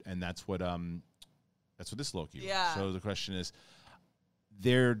that's what this Loki was. Yeah. So the question is,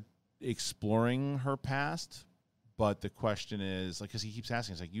 they're exploring her past, but the question is, like, because he keeps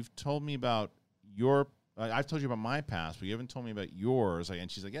asking, it's like, you've told me about your I've told you about my past, but you haven't told me about yours. Like,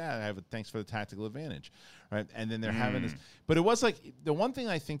 and she's like, yeah, I have a thanks for the tactical advantage, right? And then they're having this, but it was like the one thing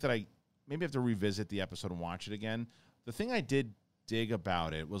I think that I maybe have to revisit the episode and watch it again. The thing I did dig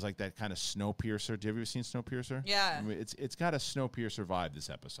about it was like that kind of Snowpiercer. Have you ever seen Snowpiercer? Yeah. I mean, it's got a Snowpiercer vibe. This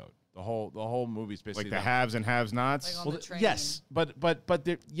episode, the whole movie's basically Like the haves and have-nots. Like on the train. yes,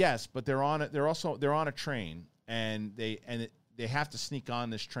 but they're on it. They're on a train, and they have to sneak on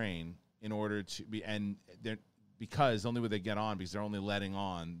this train in order to be, and they're because the only way they get on because they're only letting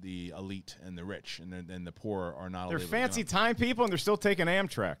on the elite and the rich, and then the poor are not. They're able to fancy get on. time people, and they're still taking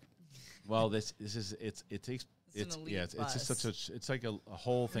Amtrak. Well, this is it takes. It's an elite it's just bus. such a it's like a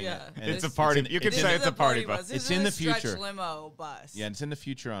whole thing. Yeah. And It's a party. You could This say is it's a party bus. bus. This It's is in a the stretch future. limo bus. Yeah, and it's in the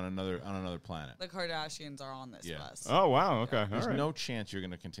future on another planet. The Kardashians are on this Yeah. bus. Oh wow. Okay. There's All right. no chance you're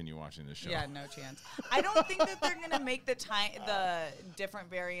going to continue watching this show. Yeah, no chance. I don't think that they're gonna make the different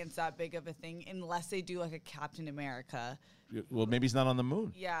variants that big of a thing unless they do like a Captain America. Well, maybe he's not on the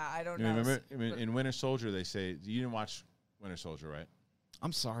moon. Yeah, I don't You know. remember in Winter Soldier they say you didn't watch Winter Soldier, right?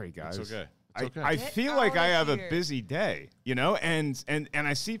 I'm sorry, guys. It's okay. It's okay. I Get feel like out I of have a here. busy day, you know, and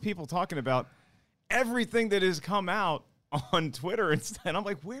I see people talking about everything that has come out on Twitter and stuff. And I'm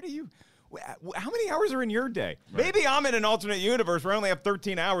like, how many hours are in your day? Maybe I'm in an alternate universe where I only have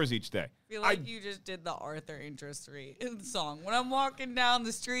 13 hours each day. I feel like you just did the Arthur interest rate song. When I'm walking down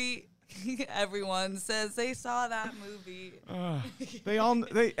the street, everyone says they saw that movie.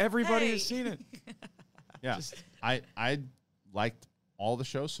 Everybody Hey. has seen it. Yeah, I liked all the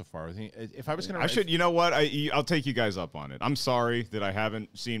shows so far. I think if I was going I should, you know what? I'll take you guys up on it. I'm sorry that I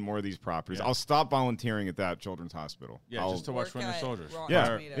haven't seen more of these properties. Yeah. I'll stop volunteering at that children's hospel. Yeah, I'll, just to watch Work Winter at Soldier. Rotten yeah,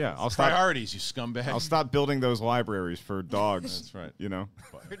 Tomatoes. yeah. I'll stop. Priorities, you scumbag. I'll stop building those libraries for dogs. That's right. You know,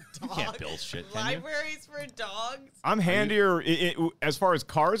 You can't build shit, can you? Libraries for dogs. I'm handier as far as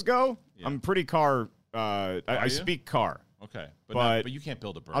cars go. Yeah. I'm pretty car. I you? speak car. Okay, But but you can't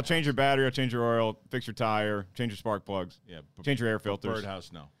build a bird. I'll change your battery. I'll change your oil. Fix your tire. Change your spark plugs. Yeah, Change your air filters.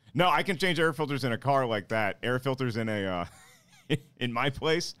 Birdhouse, no. No, I can change air filters in a car like that. Air filters in a in my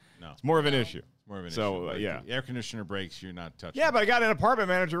place. No. It's more of an issue. More of an So, issue. Like, yeah. the air conditioner breaks, you're not touching. Yeah, but I got an apartment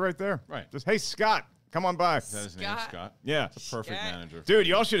manager right there. Right. Just, hey, Scott, come on by. Is that his name, Scott. Scott? Yeah. It's a perfect Scott. manager. Dude,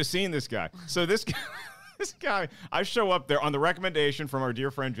 y'all should have seen this guy. So this guy, this guy, I show up there on the recommendation from our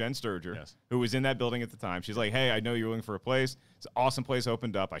dear friend Jen Sturger, Yes. who was in that building at the time. She's like, hey, I know you're looking for a place. It's an awesome place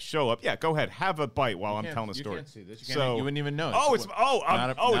opened up. I show up. Yeah, go ahead. Have a bite while I'm telling the story. You can't see this. You wouldn't even know. Oh, It's it's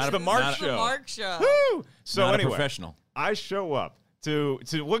not the a- Mark not a- show. The Mark Show. Woo! So Not a anyway, professional. I show up to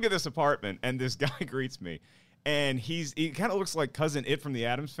look at this apartment, and this guy greets me. And he kind of looks like Cousin It from the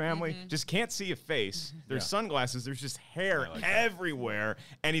Addams Family. Just can't see a face. There's sunglasses. There's just hair like that. everywhere.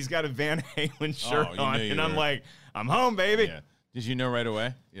 And he's got a Van Halen shirt you on. knew you And I'm were- like, I'm home, baby. Yeah. Did you know right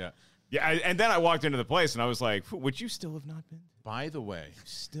away? Yeah. Yeah, and then I walked into the place, and I was like, would you still have not been? By the way,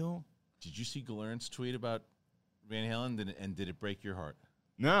 Still? did you see Galern's tweet about Van Halen? Did it break your heart?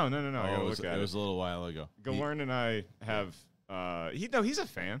 No. I Oh, gotta look at it was a little while ago. Galern and I have, he's a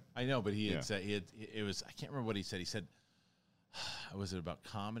fan. I know, but he had Yeah. said it was. I can't remember what he said. He said, was it about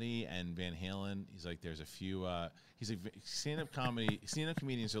comedy and Van Halen? He's like, there's a few. He's like, stand-up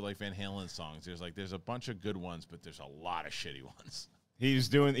comedians are like Van Halen songs. There's a bunch of good ones, but there's a lot of shitty ones. He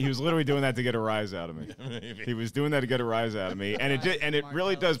was literally doing that to get a rise out of me. Maybe. He was doing that to get a rise out of me, and it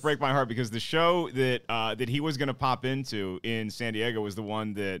really does break my heart because the show that he was going to pop into in San Diego was the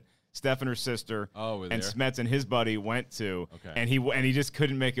one that Steph and her sister were and there? Smets and his buddy went to, Okay. and he just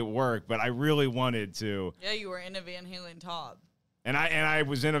couldn't make it work. But I really wanted to, Yeah, you were in a Van Halen top. and I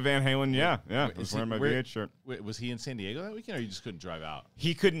was in a Van Halen. Yeah, I was Is wearing my where- VH shirt. Wait, was he in San Diego that weekend, or you just couldn't drive out?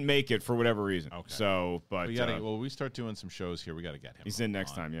 He couldn't make it for whatever reason. Okay. So, but Well, we start doing some shows here. We got to get him. He's in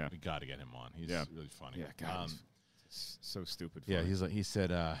next time, yeah. we got to get him on. He's Yeah. really funny. yeah, God, it's so stupid. Yeah, funny. he's like he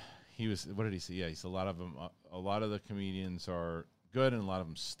said. He was. What did he say? Yeah, he said a lot of them. A lot of the comedians are good, and a lot of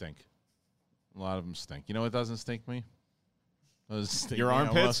them stink. A lot of them stink. You know what doesn't stink me? Doesn't stink Your me.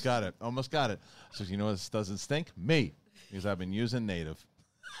 armpits? Almost got it. Almost got it. So you know what doesn't stink? Me, because I've been using Native.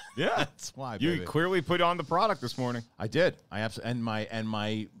 yeah. That's why. You baby. clearly put on the product this morning. I did. I absolutely. And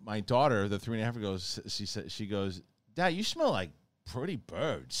my daughter, the 3.5 goes. She goes, Dad, you smell like pretty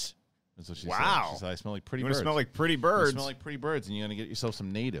birds. That's what she Wow. said. She said, I smell like pretty You want birds. to smell like pretty You birds? smell like pretty birds, and you're gonna get yourself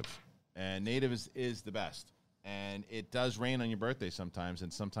some Native. And Native is the best. And it does rain on your birthday sometimes,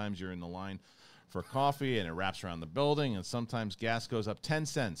 and sometimes you're in the line for coffee, and it wraps around the building, and sometimes gas goes up 10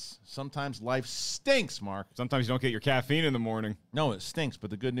 cents. Sometimes life stinks, Mark. Sometimes you don't get your caffeine in the morning. No, it stinks, but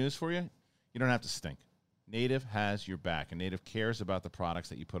the good news for you, you don't have to stink. Native has your back, and Native cares about the products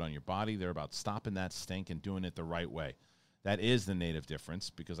that you put on your body. They're about stopping that stink and doing it the right way. That is the native difference,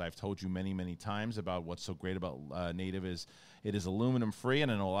 because I've told you many, many times about what's so great about native is it is aluminum free.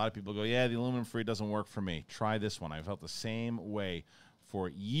 And I know a lot of people go, yeah, the aluminum free doesn't work for me. Try this one. I felt the same way for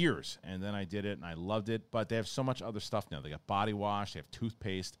years, and then I did it, and I loved it. But they have so much other stuff now. They got body wash, they have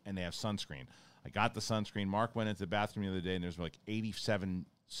toothpaste, and they have sunscreen. I got the sunscreen. Mark went into the bathroom the other day, and there's like 87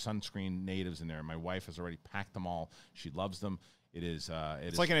 sunscreen natives in there. My wife has already packed them all. She loves them. It's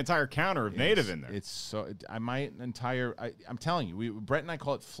like an entire counter of native in there. It's so I'm telling you, Brett and I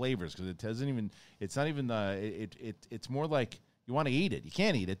call it flavors, because it doesn't even. It's not even the. It's more like you want to eat it. You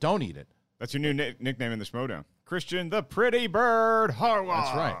can't eat it. Don't eat it. That's your new nickname in the Schmodown. Christian the Pretty Bird Harwell.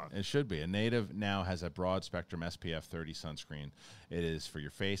 That's right. It should be. A native now has a broad spectrum SPF 30 sunscreen. It is for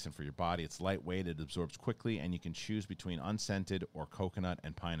your face and for your body. It's lightweight. It absorbs quickly, and you can choose between unscented or coconut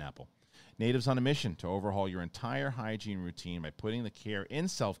and pineapple. Native's on a mission to overhaul your entire hygiene routine by putting the care in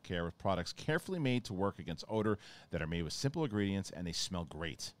self-care with products carefully made to work against odor that are made with simple ingredients, and they smell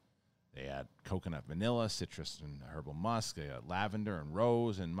great. They add coconut vanilla, citrus and herbal musk, they add lavender and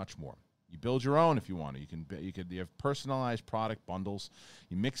rose, and much more. You build your own if you want to. You have personalized product bundles.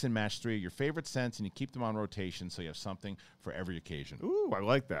 You mix and match 3 of your favorite scents, and you keep them on rotation so you have something for every occasion. Ooh, I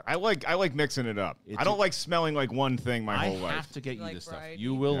like that. I like mixing it up. I don't like smelling like one thing my whole life. I have to get you like this variety? stuff.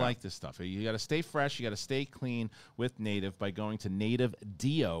 You will like this stuff. You got to stay fresh. You got to stay clean with Native by going to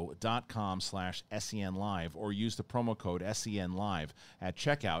nativedeo.com/SEN Live, or use the promo code SEN Live at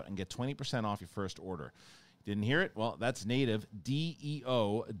checkout and get 20% off your first order. Didn't hear it? Well, that's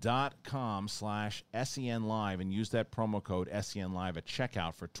nativedeo.com/SEN Live, and use that promo code SEN Live at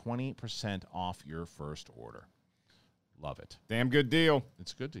checkout for 20% off your first order. Love it. Damn good deal.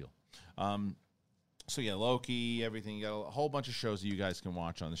 It's a good deal. So yeah, Loki, everything. You got a whole bunch of shows that you guys can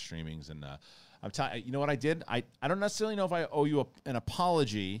watch on the streamings, and I'm telling you know what I did? I don't necessarily know if I owe you an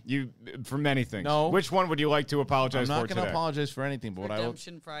apology. For many things. No. Which one would you like to apologize for I'm not today? going to apologize for anything, but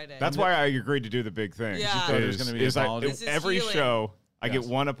Redemption Friday. That's why I agreed to do the big thing. Yeah. You thought there was gonna be an apology? This is every healing. show, I Yes. get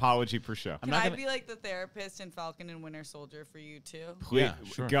one apology per show. Can I be like the therapist in Falcon and Winter Soldier for you too? Please, Yeah,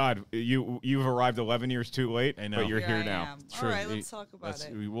 sure. God, you've arrived 11 years too late, I know. but you're Here here I now. am. All right, let's talk about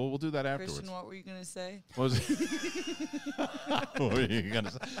it. We'll do that afterwards. Christian, what were you gonna say? What was it? What were you gonna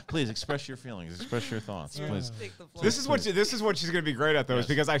say? Please express your feelings. Express your thoughts. Please. Take the floor. This is what she's going to be great at, though, is Yes.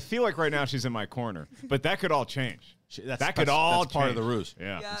 because I feel like right now she's in my corner, but that could all change. That's That could all that's part of change. the ruse.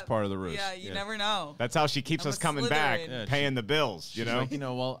 Yeah. It's part of the ruse. Yeah, you never know. That's how she keeps I'm us a coming back, Slytherin. Yeah, paying the bills. She's You know, like,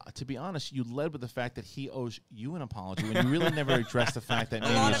 well, to be honest, you led with the fact that he owes you an apology when you really never addressed the fact that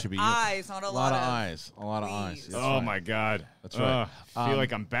maybe lot it of should be eyes, you. not a A lot lot of of eyes. A lot of eyes. please. That's oh right. my God, That's right. I feel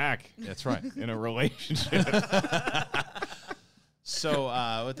like I'm back That's right. in a relationship. So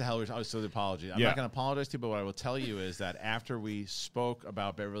what the hell was the apology? I'm Yeah. not going to apologize to you, but what I will tell you is that after we spoke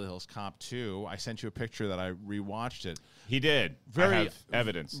about Beverly Hills Cop 2, I sent you a picture that I rewatched it. He did. Very I have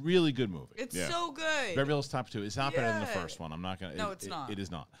evidence. Really good movie. It's Yeah. so good. Beverly Hills Cop 2 is not better than the Yeah. first one. I'm not going to. No, it's not. It is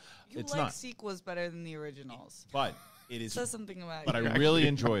not. you It's like not. sequels better than the originals. But it is. Says something about But I you. really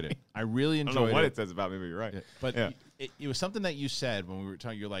enjoyed it. I really I enjoyed don't know what it. it says about me, but you're right. But yeah. it was something that you said when we were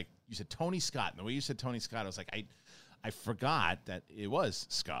talking. You said Tony Scott. And the way you said Tony Scott, I was like, I forgot that it was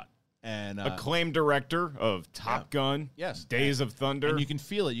Scott. And acclaimed director of Top Gun, Yes. Days of Thunder, and you can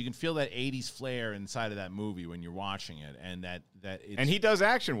feel it. You can feel that '80s flair inside of that movie when you're watching it, and that it's, and he does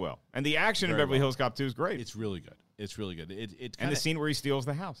action well. And the action in Very Beverly well. Hills Cop 2 is great. it's really good. It's really good. It and kinda the scene where he steals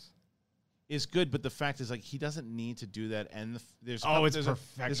the house. is good, but the fact is, like, he doesn't need to do that. And there's It's there's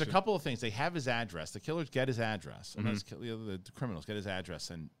perfection. a couple of things. They have his address. The killers get his address, and Mm-hmm. the criminals get his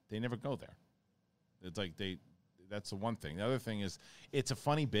address, and they never go there. It's like that's the one thing. The other thing is, it's a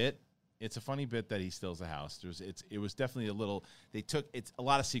funny bit. It's a funny bit that he steals the house. It was definitely a little. It's a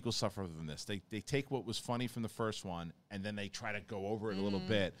lot of sequels suffer from this. They take what was funny from the first one, and then they try to go over it a little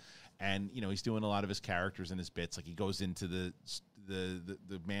bit. And he's doing a lot of his characters and his bits. Like he goes into the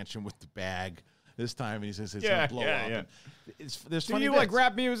mansion with the bag this time, and he says it's gonna blow up. And there's Do funny you bits. like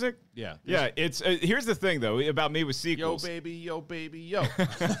rap music? Yeah, Yeah, it's here's the thing though about me with Yo sequels. baby, yo baby, yo.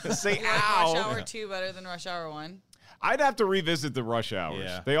 Say You like Rush ow. Hour 2 better than Rush Hour 1? I'd have to revisit the rush hours.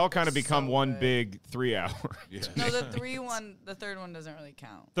 Yeah. They all kind of become So one good. big 3 hour. No, the third one doesn't really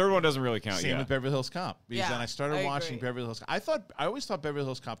count. Third one doesn't really count. Same Yeah. with Beverly Hills Cop. Because Yeah, then I started I watching agree. Beverly Hills Cop. I always thought Beverly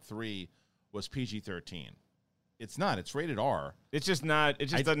Hills Cop 3 was PG-13. It's not. It's rated R. It's just not. It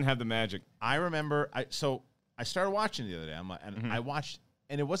just doesn't have the magic. I remember. I started watching the other day. I watched,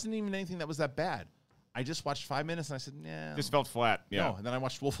 and it wasn't even anything that was that bad. I just watched 5 minutes, and I said, "Nah." Just felt flat. Yeah. No, and then I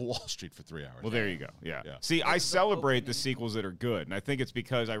watched Wolf of Wall Street for 3 hours. Well, there you go. Yeah. Yeah. See, I the celebrate the opening. sequels that are good, and I think it's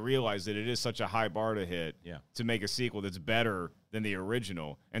because I realize that it is such a high bar to hit Yeah. to make a sequel that's better than the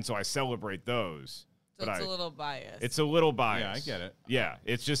original, and so I celebrate those. So it's a little biased. It's a little biased. Yeah, I get it. Yeah,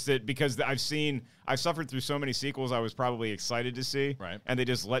 it's just that because I've suffered through so many sequels I was probably excited to see, Right. and they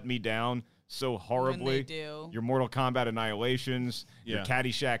just let me down so horribly. they do. Your Mortal Kombat Annihilations, your Yeah.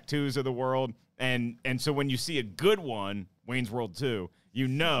 Caddyshack 2s of the world, and so when you see a good one, Wayne's World 2, you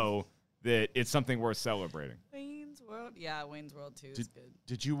know that it's something worth celebrating. Wayne's World. Yeah, Wayne's World 2 is good.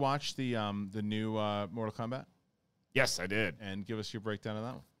 Did you watch the new Mortal Kombat? Yes, I did. And give us your breakdown of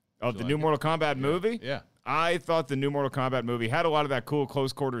that one. Oh, Did the you new like it? Mortal Kombat movie? Yeah. I thought the new Mortal Kombat movie had a lot of that cool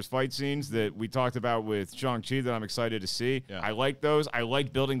close quarters fight scenes that we talked about with Shang-Chi that I'm excited to see. Yeah. I like those. I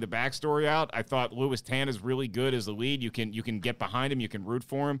like building the backstory out. I thought Louis Tan is really good as the lead. You can get behind him. You can root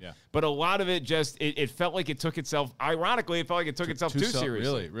for him. Yeah. But a lot of it just, it felt like it took itself, ironically, it felt like it took itself too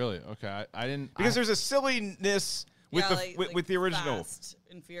seriously. Really? Okay. I didn't. Because there's a silliness with with the original. Fast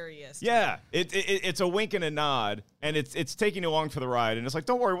and Furious. Yeah, it's a wink and a nod, and it's taking you along for the ride. And it's like,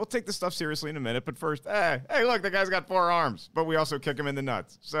 don't worry, we'll take this stuff seriously in a minute. But first, hey, look, the guy's got 4 arms, but we also kick him in the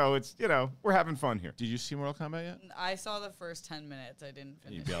nuts. So it's, we're having fun here. Did you see Mortal Kombat yet? I saw the first 10 minutes. I didn't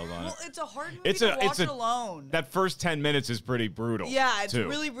finish. You bailed on Well, it. it's a hard movie to watch alone. That first 10 minutes is pretty brutal. Yeah, it's too.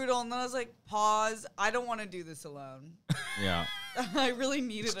 really brutal. And then I was like, pause. I don't want to do this alone. Yeah. I really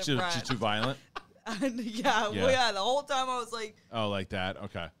needed a friend. Just too violent. And well, the whole time I was like, Oh, like that.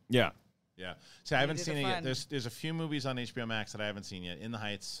 Okay. Yeah. Yeah. See, I haven't Needed seen a it yet. friend. There's a few movies on HBO Max that I haven't seen yet. In the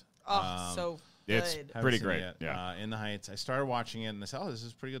Heights. so good. It's Haven't pretty seen great. it yet. Yeah. In the Heights. I started watching it and I said, "Oh, this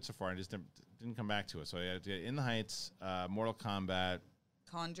is pretty good so far." I just didn't come back to it. So I did In the Heights, Mortal Kombat,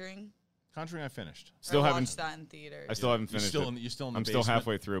 Conjuring. Conjuring. I finished. Still I haven't. watched that in theaters. I still haven't You're finished still it. in the I'm still basement?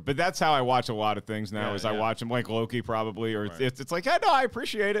 halfway through, but that's how I watch a lot of things now. Yeah, is I yeah. watch them like Loki, probably, or Right. it's like, yeah, no, I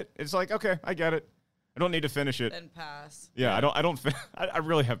appreciate it. It's like, okay, I get it. I don't need to finish it. Then pass. Yeah, I don't. I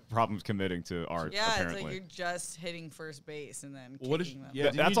really have problems committing to art. Yeah, apparently. it's like you're just hitting first base and then What is- kicking them. yeah,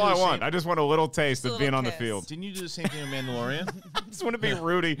 Th- didn't that's you all do I the want. same- I just want a little taste Just a of being little on the kiss. field. Didn't you do the same thing with Mandalorian? I just want to be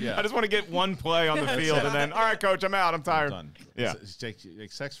Rudy. Yeah. I just want to get one play on the field and then, all right, coach, I'm out. I'm tired. Done. Yeah. It's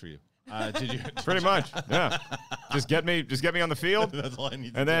like sex for you. Did you? Pretty much. Yeah. Just get me on the field, That's all I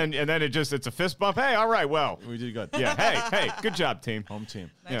need. and then it's a fist bump. Hey, all right, well, we did good. yeah. Hey, good job, team. Home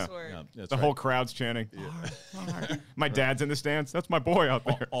team. Nice Yeah. work. Yeah, that's The right. whole crowd's chanting. My dad's in the stands. That's my boy out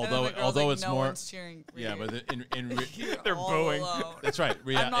there. And then Although the girl's although like, it's no more. one's cheering for Yeah, you. but You're They're all booing. alone. that's right.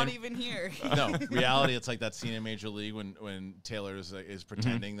 I'm not even here. No, reality, it's like that scene in Major League when Taylor is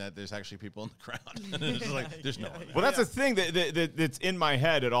pretending that there's actually people in the crowd. It's just like there's no one. Well, that's the thing that's in my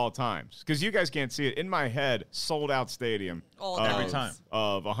head at all times, because you guys can't see it. In my head, sold out stadium. All Every times. time.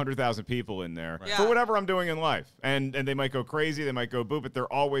 Of 100,000 people in there Yeah. for whatever I'm doing in life. And they might go crazy, they might go boo, but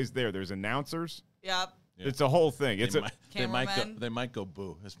they're always there. There's announcers. Yep. Yeah. It's a whole thing. It's They might go. Cameramen. They might go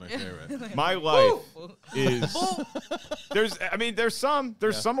boo. That's my favorite. my life Woo. is there's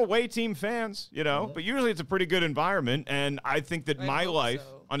some away team fans, but usually it's a pretty good environment, and I think that I my hope life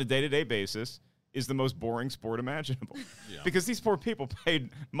so. on a day-to-day basis is the most boring sport imaginable. Because these poor people paid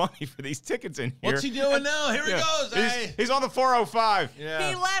money for these tickets in here. What's he doing now? Here he Yeah. goes. Hey. He's on the 405. Yeah.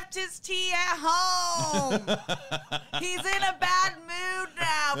 He left his tea at home. He's in a bad mood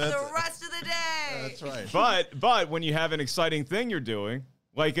now for the rest of the day. That's right. But when you have an exciting thing you're doing,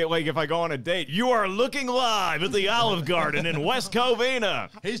 like if I go on a date, you are looking live at the Olive Garden in West Covina.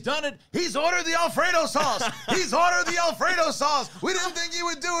 He's done it. He's ordered the Alfredo sauce. He's ordered the Alfredo sauce. We didn't think he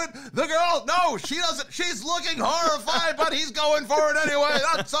would do it. The girl, no, she doesn't. She's looking horrified, but he's going for it anyway.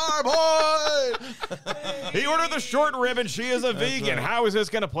 That's our boy. He ordered the short rib and she is a vegan. right. How is this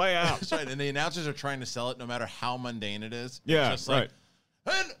going to play out? That's right. And the announcers are trying to sell it no matter how mundane it is. Yeah, It's just like,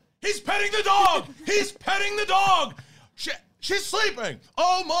 right. and he's petting the dog. He's petting the dog. She's sleeping.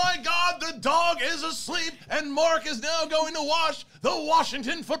 Oh my God, the dog is asleep, and Mark is now going to watch the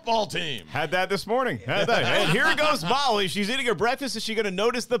Washington football team. Had that this morning. Had that. And here goes Molly. She's eating her breakfast. Is she going to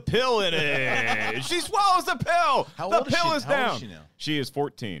notice the pill in it? She swallows the pill. How the old is pill she? is How old down. is she now? She is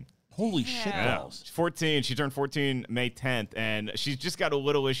 14. Holy shit Yeah. balls. She's 14. She turned 14 May 10th, and she's just got a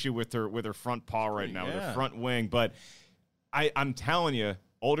little issue with her front paw right now, with her Yeah. front wing. But I'm telling you,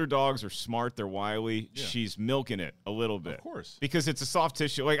 older dogs are smart. They're wily. Yeah. She's milking it a little bit. Of course. Because it's a soft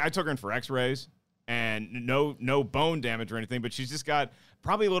tissue. Like, I took her in for x-rays, and no bone damage or anything, but she's just got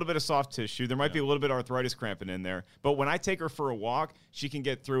probably a little bit of soft tissue. There might be a little bit of arthritis cramping in there. But when I take her for a walk, she can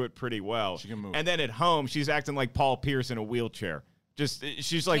get through it pretty well. She can move. And then at home, she's acting like Paul Pierce in a wheelchair.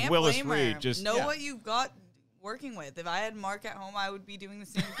 She's like Can't Willis blame her. Reed. Just know yeah. what you've got working with. If I had Mark at home, I would be doing the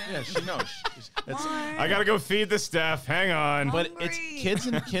same thing. Yeah, she knows. I gotta go feed the staff. Hang on. But it's kids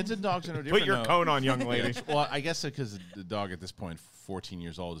and dogs are no different. Put your cone on, young lady. Well, I guess because the dog at this point, 14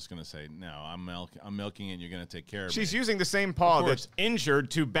 years old, is going to say, "No, I'm milking it. And you're going to take care of She's me." using the same paw Of course. that's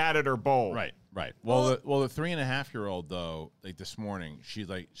injured to bat at her bowl. Right. Well, the 3.5-year-old though, like this morning,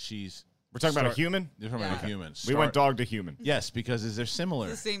 she's. We're talking about a human? You're talking about a human. We went dog to human. Yes, because they're similar.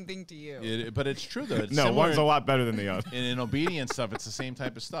 It's the same thing to you. But it's true though. It's No, similar one's a lot better than the other. in obedience stuff. It's the same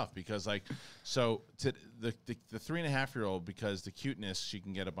type of stuff because so to the 3.5-year-old, because the cuteness, she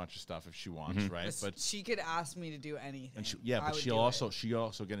can get a bunch of stuff if she wants, right? But she could ask me to do anything. and I but would she'll do also it. she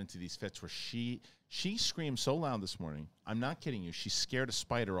also get into these fits where she screamed so loud this morning. I'm not kidding you. She scared a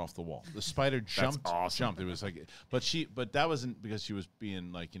spider off the wall. The spider jumped. Jumped. It was like, but that wasn't because she was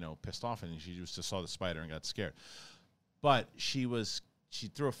being pissed off, and she just saw the spider and got scared. But she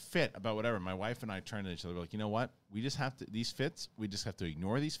threw a fit about whatever. My wife and I turned to each other. We're like, you know what? We just have to we just have to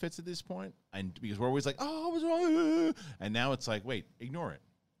ignore these fits at this point, and because we're always like, oh, what's wrong? And now it's like, wait, ignore it.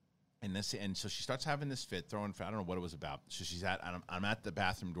 And so she starts having this fit, throwing. I don't know what it was about. So I'm at the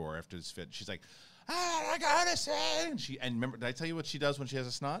bathroom door after this fit. She's like, I gotta say. And remember, did I tell you what she does when she has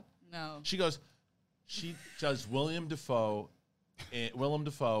a snot? No. She does William Dafoe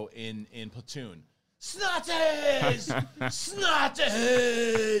in Platoon. Snotties!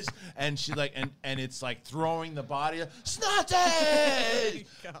 Snotties! And she and it's like throwing the body, snotties!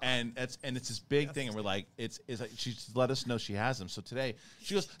 And it's this big thing, and we're like, it's like she just let us know she has them. So today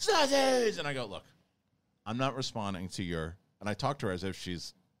she goes, snotties! And I go, look, I'm not responding to and I talk to her as if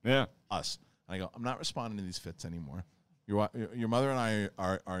she's us. And I go, I'm not responding to these fits anymore. Your mother and I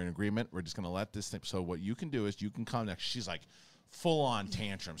are in agreement. We're just gonna let this thing. So what you can do is you can come next. She's like full on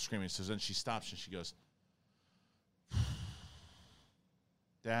tantrum, screaming. So then she stops and she goes,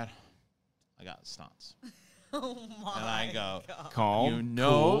 Dad, I got stunts. Oh my! And I go, God. Calm, cool.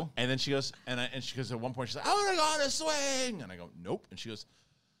 cool. And then she goes, and she goes at one point, she's like, I want to go on a swing. And I go, nope. And she goes,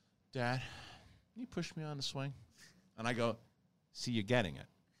 Dad, can you push me on the swing? And I go, see, you're getting it.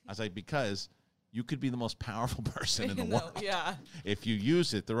 I was like, because you could be the most powerful person in the world. Yeah. If you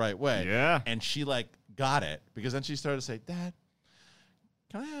use it the right way. Yeah. And she got it, because then she started to say, Dad,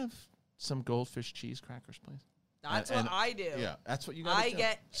 can I have some goldfish cheese crackers, please? That's what I do. Yeah, that's what you got to do.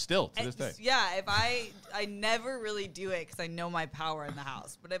 get still to this day. Yeah, if I never really do it because I know my power in the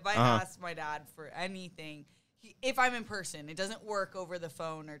house. But if I ask my dad for anything, if I'm in person, it doesn't work over the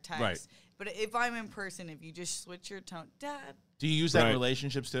phone or text. Right. But if I'm in person, if you just switch your tone, Dad. Do you use that in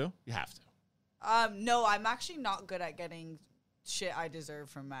relationships too? You have to. No, I'm actually not good at getting shit I deserve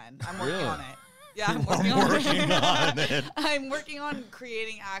from men. I'm working Really? on it. Yeah, I'm working on it. I'm working on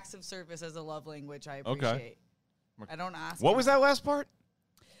creating acts of service as a love language I appreciate. I don't ask. What was that last part?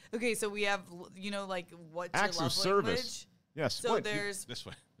 Okay, so we have, what's Acts your of love service. language? Yes. So Wait, there's This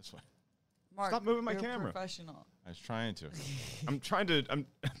way. Mark, Stop moving my you're a camera. Professional. I was trying to. I'm trying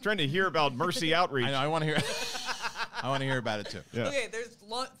to hear about Mercy Outreach. I want to hear. I want to hear about it too. Yeah. Okay, there's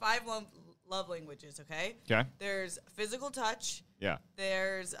 5 love languages. Okay. Okay. There's physical touch. Yeah.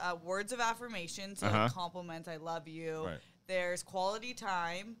 There's words of affirmation, so compliments, I love you. Right. There's quality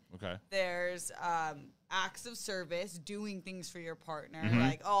time. Okay. There's acts of service, doing things for your partner,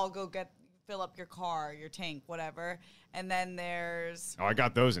 like, oh, I'll go fill up your car, your tank, whatever. And then there's Oh, I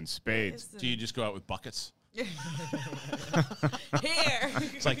got those in spades. Do you just go out with buckets? here.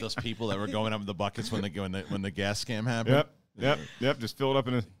 It's like those people that were going up with the buckets when the gas scam happened. Yep. Just fill it up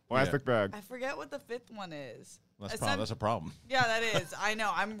in a plastic bag. I forget what the 5th one is. That's a problem. Yeah, that is. I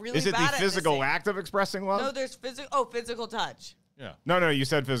know. I'm really Is it the bad at physical missing. act of expressing love? No, there's physical touch. Yeah. No, you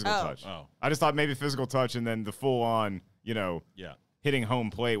said physical Oh. touch. Oh. I just thought maybe physical touch and then the full on, Yeah. hitting home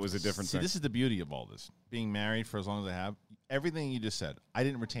plate was a different See, thing. this is the beauty of all this. Being married for as long as I have, everything you just said, I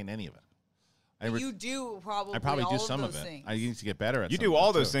didn't retain any of it. You do probably. I probably all do of some of those it. things. I need to get better at You some do of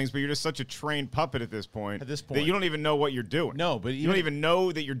all it, those too. things, but you're just such a trained puppet at this point. At this that point. you don't even know what you're doing. No, but you don't even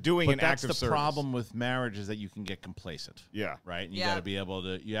know that you're doing But an that's act the of service. problem with marriage is that you can get complacent. Yeah. Right? And you Yeah. got to be able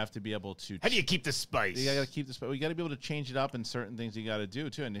to. You have to be able to. How do you keep the spice? You got to keep this, but you got to be able to change it up in certain things you got to do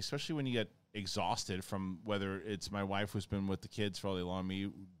too, and especially when you get exhausted from whether it's my wife who's been with the kids for all day long, me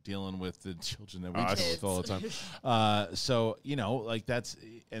dealing with the children that we deal with all the time. So that's,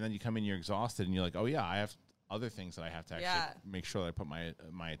 and then you come in, you're exhausted, and you're like, oh yeah, I have other things that I have to actually make sure that I put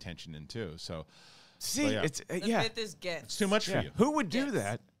my attention in too. So See, yeah. it's The 5th is gifts. it's too much for yeah. you. Who would do Yes.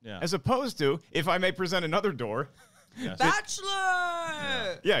 that? Yeah. As opposed to, if I may present another door, Yes.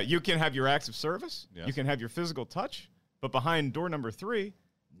 Bachelor. yeah, you can have your acts of service. Yes. You can have your physical touch, but behind door number 3,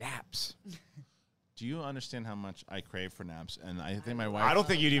 naps. Do you understand how much I crave for naps? And I think my wife. I don't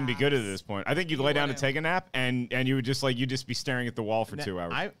think you'd even be good at this point. I think you'd lay down to wouldn't. take a nap, and you would just you'd just be staring at the wall for 2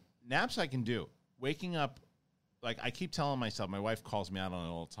 hours. Naps I can do. Waking up, like I keep telling myself, my wife calls me out on it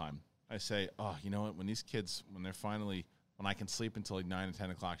all the time. I say, oh, you know what? When these kids, when I can sleep until like 9 and 10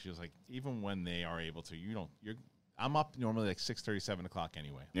 o'clock, she was like, even when they are able to, I'm up normally like 6:30, 7 o'clock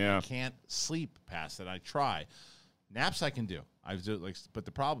anyway. Yeah. I can't sleep past it. I try. Naps I can do. But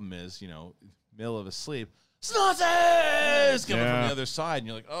the problem is, middle of a sleep, snoozes coming from the other side, and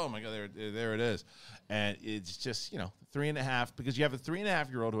you're like, oh my God, there it is. And it's just, 3.5, because you have a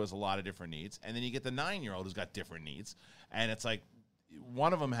 3.5-year-old who has a lot of different needs, and then you get the 9-year-old who's got different needs, and it's like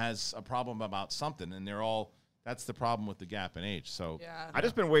one of them has a problem about something, and that's the problem with the gap in age. So I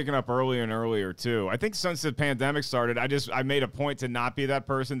just been waking up earlier and earlier too. I think since the pandemic started, I made a point to not be that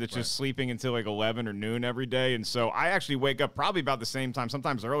person that's just sleeping until like 11 or noon every day. And so I actually wake up probably about the same time,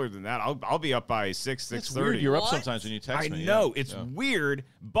 sometimes earlier than that. I'll be up by 6:30. It's weird. You're up sometimes when you text me. I know it's weird,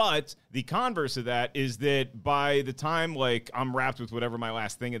 but the converse of that is that by the time like I'm wrapped with whatever my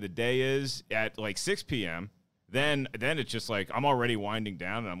last thing of the day is at like 6 p.m., then it's just like I'm already winding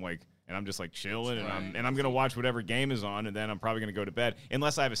down, and I'm just like chilling, and I'm gonna watch whatever game is on, and then I'm probably gonna go to bed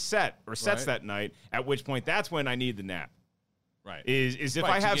unless I have a sets that night. At which point, that's when I need the nap. Right. Is if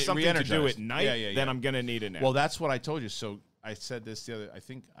I have something to do at night, then I'm gonna need a nap. Well, that's what I told you. So I said this the other. I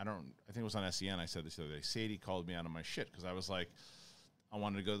think it was on SEN. I said this the other day. Sadie called me out of my shit because I was like, I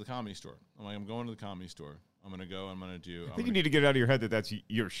wanted to go to the Comedy Store. I'm going to the Comedy Store. I'm going to go. I'm going to do. I think you need to get it out of your head that that's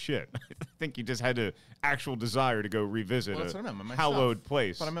your shit. I think you just had an actual desire to go revisit that's what I meant, my hallowed stuff.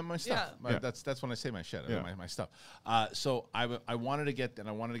 place. But I meant my stuff. Yeah. That's when I say my shit. I meant my stuff. So I wanted to get, and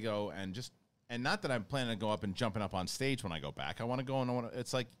I wanted to go and just, and not that I'm planning to go up and jumping up on stage when I go back. I want to go and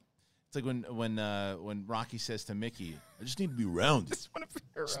it's like when Rocky says to Mickey, I just need to be around it.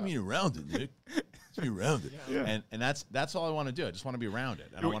 Just be around it, Nick. Just be around it. Yeah. And that's all I want to do. I just want to be around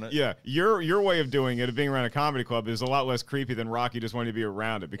it. And I want to. Yeah, your way of doing it, of being around a comedy club, is a lot less creepy than Rocky just wanting to be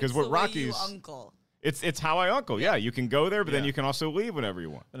around it. Because it's what the way Rocky's you uncle. It's how I uncle. Yeah, you can go there, but then you can also leave whenever you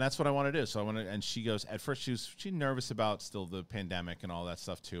want. And that's what I want to do. So I want to. And she goes. At first, she's nervous about still the pandemic and all that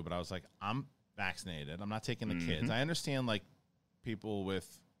stuff too. But I was like, I'm vaccinated. I'm not taking the kids. I understand like people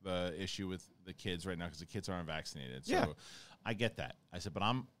with the issue with the kids right now because the kids aren't vaccinated. So I get that. I said, but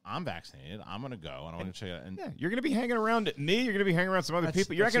I'm vaccinated. I'm gonna go and I want to check it out. And you're gonna be hanging around me. You're gonna be hanging around some other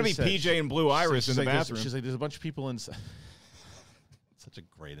people. You're not gonna be PJ and Blue Iris in the bathroom. She's like, there's a bunch of people inside. Such a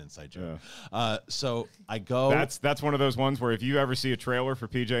great inside joke. Yeah. So I go. That's one of those ones where if you ever see a trailer for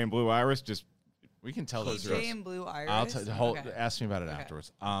PJ and Blue Iris, just we can tell those. PJ and Blue Iris. Ask me about it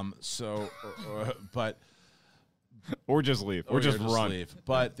afterwards. But. Or just leave. Or just run. Leave.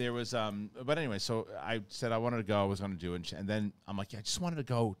 But there was but anyway, so I said I wanted to go, I was gonna do it, and then I'm like, I just wanted to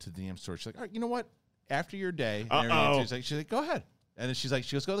go to the damn store. She's like, all right, you know what? After your day, she's like, go ahead. And then she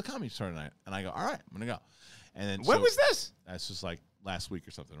goes, go to the Comedy Store tonight. And I go, all right, I'm gonna go. And then when was this? That's just like last week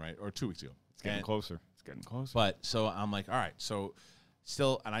or something, right? Or 2 weeks ago. It's getting closer. It's getting closer. But so I'm like, all right, so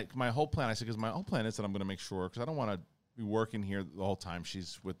still, and my whole plan is that I'm gonna make sure, because I don't want to be working here the whole time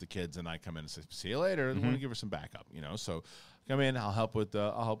she's with the kids, and I come in and say, see you later. I want to give her some backup, So come in, I'll help with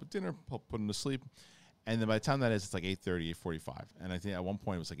dinner, help put them to sleep. And then by the time that is, it's like 8:30, 8:45. And I think at one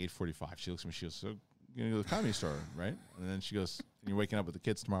point it was like 8:45. She looks at me, she goes, so you're going to go to the Comedy Store, right? And then she goes, you're waking up with the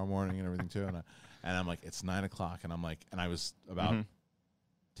kids tomorrow morning and everything too. And I'm like, it's 9 o'clock. And I'm like, and I was about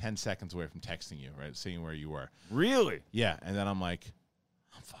 10 seconds away from texting you, right? Seeing where you were. Really? Yeah. And then I'm like,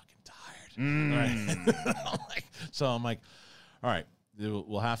 I'm fucking tired. Right? I'm like, all right,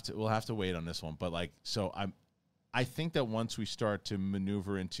 we'll have to wait on this one. But like, so I think that once we start to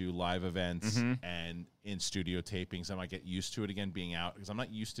maneuver into live events and in studio tapings, I might get used to it again, being out, because I'm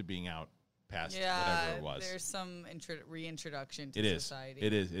not used to being out past whatever it was. There's some reintroduction to society.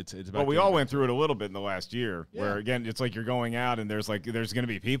 It is. It's about. Well, we all went through it a little bit in the last year, where again, it's like you're going out and there's going to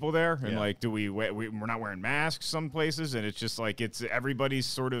be people there, and like, we're not wearing masks some places, and it's just like everybody's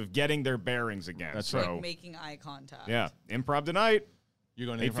sort of getting their bearings again. That's like right. making eye contact. Yeah, improv tonight. You're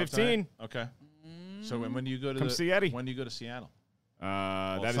going to 8:15. Okay. So when do you go to see Eddie? When do you go to Seattle?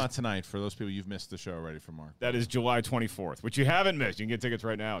 That's not tonight. For those people, you've missed the show already for Mark. That is July 24th, which you haven't missed. You can get tickets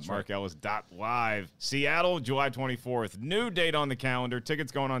right now at markellis.live. Seattle, July 24th. New date on the calendar.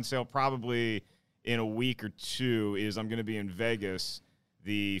 Tickets going on sale probably in a week or two. I'm going to be in Vegas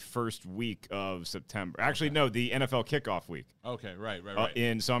the first week of September. Actually, no, the NFL kickoff week. Okay, right.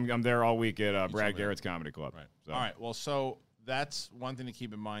 So I'm there all week at Brad Garrett's Comedy Club. Right. So. All right. Well, so that's one thing to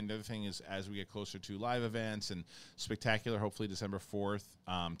keep in mind. The other thing is, as we get closer to live events and Spectacular, hopefully December 4th,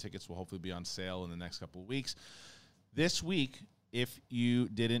 tickets will hopefully be on sale in the next couple of weeks. This week, if you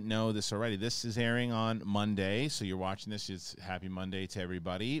didn't know this already, this is airing on Monday, so you're watching this. It's happy Monday to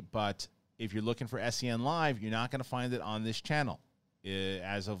everybody. But if you're looking for SEN Live, you're not going to find it on this channel.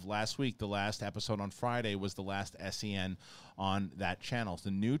 As of last week, the last episode on Friday was the last SEN on that channel. It's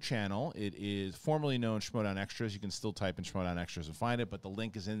the new channel. It is formerly known Schmodown Extras. You can still type in Schmodown Extras and find it, but the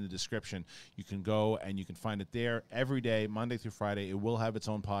link is in the description. You can go and you can find it there every day, Monday through Friday. It will have its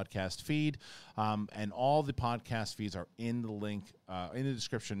own podcast feed, and all the podcast feeds are in the link in the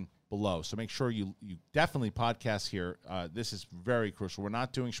description below. So make sure you definitely podcast here. This is very crucial. We're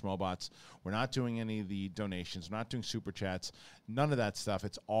not doing Schmobots. We're not doing any of the donations. We're not doing super chats. None of that stuff.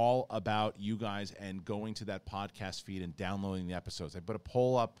 It's all about you guys and going to that podcast feed and downloading the episodes. I put a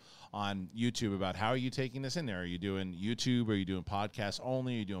poll up on YouTube about how are you taking this in there? Are you doing YouTube? Are you doing podcasts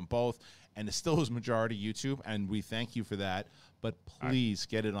only? Are you doing both? And it still is majority YouTube, and we thank you for that. But please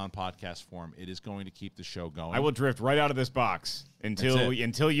get it on podcast form. It is going to keep the show going. I will drift right out of this box until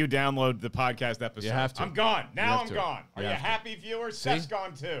you download the podcast episode. You have to. I'm gone. Now I'm gone. Are You you have to. happy, viewers? See? Steph's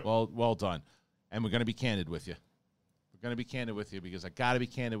gone too. Well done. And we're going to be candid with you. We're going to be candid with you because I got to be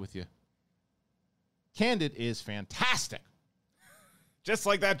candid with you. Candid is fantastic. Just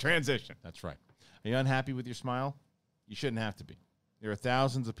like that transition. That's right. Are you unhappy with your smile? You shouldn't have to be. There are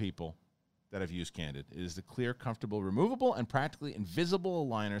thousands of people that have used Candid. It is the clear, comfortable, removable, and practically invisible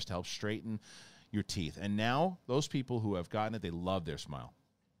aligners to help straighten your teeth. And now, those people who have gotten it, they love their smile.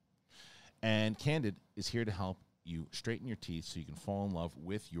 And Candid is here to help you straighten your teeth so you can fall in love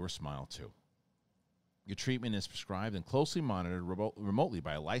with your smile, too. Your treatment is prescribed and closely monitored remotely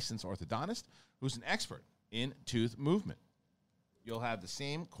by a licensed orthodontist who's an expert in tooth movement. You'll have the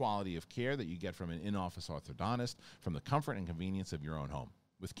same quality of care that you get from an in-office orthodontist from the comfort and convenience of your own home.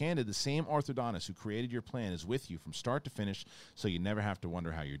 With Candid, the same orthodontist who created your plan is with you from start to finish, so you never have to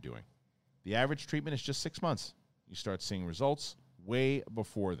wonder how you're doing. The average treatment is just 6 months. You start seeing results way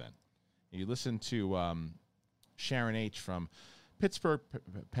before then. You listen to Sharon H. from Pittsburgh,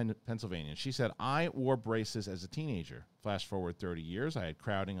 Pennsylvania. She said, I wore braces as a teenager. Flash forward 30 years, I had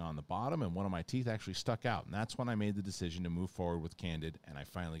crowding on the bottom, and one of my teeth actually stuck out. And that's when I made the decision to move forward with Candid, and I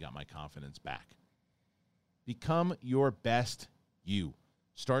finally got my confidence back. Become your best you.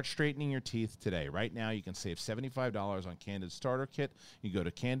 Start straightening your teeth today. Right now, you can save $75 on Candid Starter Kit. You go to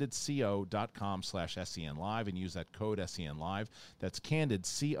candidco.com/SENLive and use that code SENLive. That's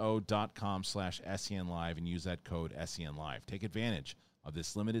candidco.com/SENLive and use that code SENLive. Take advantage of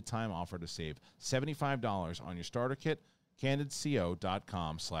this limited time offer to save $75 on your starter kit.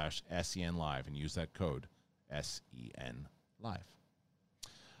 candidco.com/SENLive and use that code SENLive.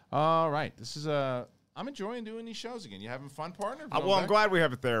 All right. This is I'm enjoying doing these shows again. You having fun, partner? Well, I'm glad we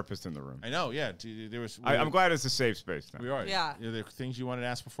have a therapist in the room. I know, yeah. I'm glad it's a safe space now. We are. Yeah. Are there things you wanted to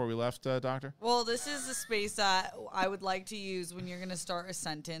ask before we left, Doctor? Well, this is the space that I would like to use when you're going to start a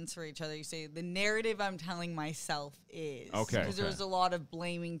sentence for each other. You say, the narrative I'm telling myself is. Okay. Because there was a lot of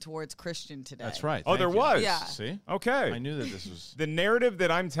blaming towards Christian today. That's right. Oh, Thank there you. was? Yeah. See? Okay. I knew that this was... The narrative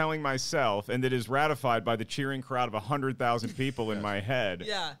that I'm telling myself and that is ratified by the cheering crowd of 100,000 people in my head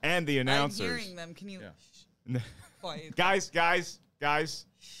Yeah. and the announcers. I'm hearing them. Can you... Quiet. Guys,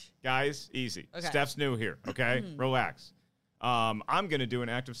 easy. Okay. Steph's new here, okay? Relax. I'm going to do an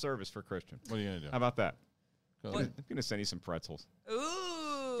act of service for Christian. What are you going to do? How about that? Go I'm ahead. going to send you some pretzels. Ooh.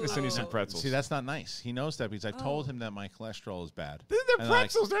 I'm going to send you some pretzels. See, that's not nice. He knows that because I told him that my cholesterol is bad. They're And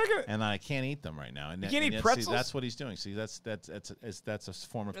pretzels. They're gonna... And I can't eat them right now. And You can't and eat yet, pretzels? See, that's what he's doing. See, that's a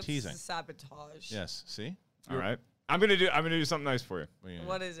form of That's teasing. sabotage. Yes. See? All right. I'm going to do something nice for you. What are you gonna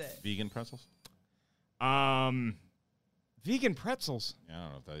What do? is it? Vegan pretzels? Vegan pretzels. Yeah, I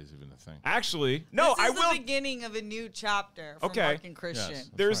don't know if that is even a thing. Actually, no, This is I will. the beginning of a new chapter for Okay. Mark and Christian.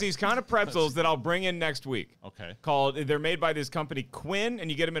 Yes. There's right. these kind of pretzels that I'll bring in next week. Okay. They're made by this company Quinn, and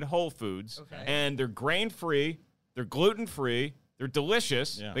you get them at Whole Foods. Okay. And they're grain-free, they're gluten-free, they're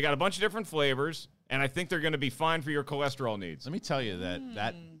delicious. Yeah. They got a bunch of different flavors, and I think they're going to be fine for your cholesterol needs. Let me tell you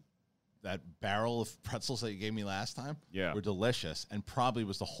that barrel of pretzels that you gave me last time were delicious and probably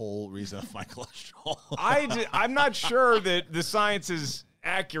was the whole reason of my cholesterol. I'm not sure that the science is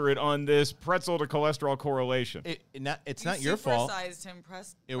accurate on this pretzel to cholesterol correlation. It's not your fault. Supersized him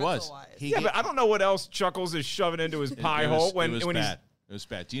It was. pretzel-wise. But I don't know what else Chuckles is shoving into his pie hole when it was he's bad. It was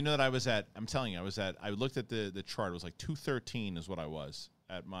bad. Do you know that I was at? I'm telling you, I looked at the chart. It was like 213 is what I was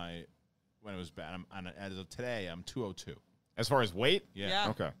at when it was bad. As of today, I'm 202. As far as weight? Yeah.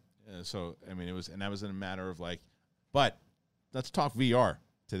 Okay. So I mean, that was in a matter of like, but let's talk VR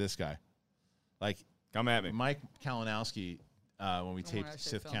to this guy. Like, come at me, Mike Kalinowski. When we taped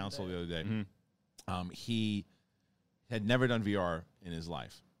Sith Council the other day, he had never done VR in his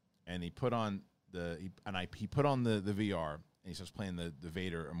life, and he put on the VR, and he starts playing the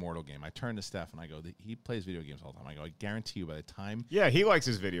Vader Immortal game. I turn to Steph and I go, he plays video games all the time. I go, I guarantee you by the time Yeah, he likes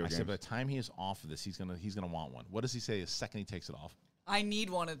his video I games. said by the time he is off of this, he's gonna want one. What does he say the second he takes it off? I need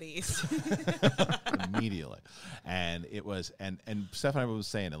one of these. Immediately. And it was and Steph and I was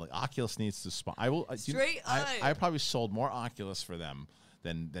saying it, like Oculus needs to I will Straight up. I probably sold more Oculus for them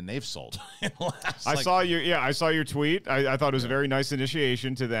than they've sold in the last, I saw your tweet. I thought it was a very nice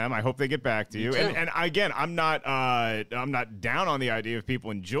initiation to them. I hope they get back to you. too. And again, I'm not down on the idea of people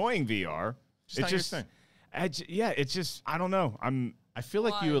enjoying VR. Just not your thing. It's just I don't know. I feel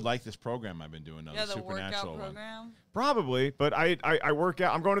like Why? you would like this program I've been doing though, Yeah, the the workout supernatural one. program. Probably, but I work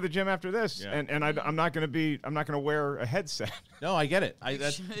out. I'm going to the gym after this, Yeah. and I'm not going to wear a headset. No, I get it.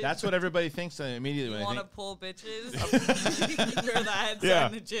 should. That's what everybody thinks immediately You when I want to think. pull bitches? Wear the headset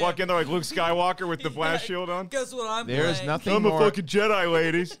in the gym. Walk in there like Luke Skywalker with the blast shield on. Guess what I'm There's playing? nothing I'm a more. fucking Jedi,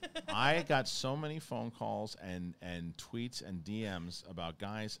 ladies. I got so many phone calls and tweets and DMs about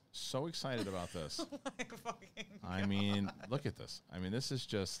guys so excited about this. I mean, look at this. I mean, this is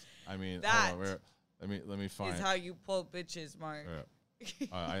just. I mean, That hold on, let me find. Is how you pull bitches, Mark. Yeah.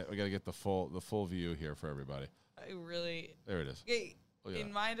 I got to get the full view here for everybody. I really. There it is. Okay, Look at in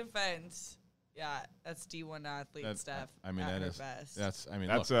that. my defense, yeah, that's D1 athlete stuff. I mean, at that her is. best. That's. I mean,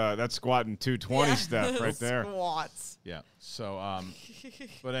 That's look, that's squatting 220 Yeah, stuff right there. Squats. yeah. So,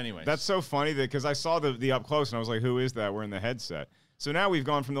 but anyway, That's so funny that because I saw the up close and I was like, who is that wearing the headset? So now we've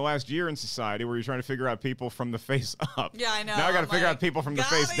gone from the last year in society where you're trying to figure out people from the face up. Yeah, I know. Now I got to I'm figure like, out people from the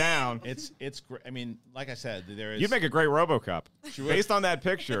got face him. down. it's great. I mean, like I said, there is. You'd make a great RoboCop. would. Based on that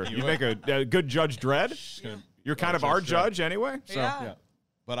picture, you'd make a good Judge Dredd. You're kind of our judge anyway. So Yeah.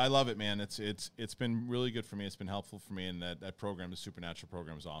 But I love it, man. It's been really good for me. It's been helpful for me, and that program, the Supernatural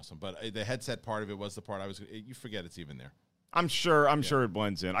program, is awesome. But the headset part of it was the part you forget it's even there. I'm sure it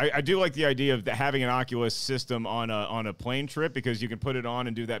blends in. I do like the idea of having an Oculus system on a plane trip because you can put it on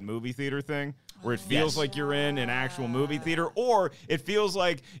and do that movie theater thing where it feels like you're in an actual movie theater, or it feels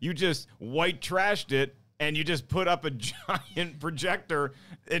like you just white trashed it and you just put up a giant projector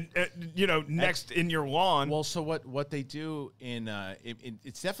next in your lawn. Well, so what they do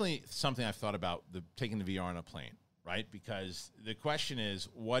it's definitely something I've thought about taking the VR on a plane, right? Because the question is,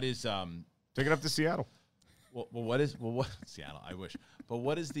 what is Take it up to Seattle. what Seattle? I wish, but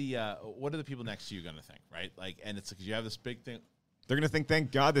what are the people next to you going to think, right? Like, and it's because you have this big thing. They're going to think,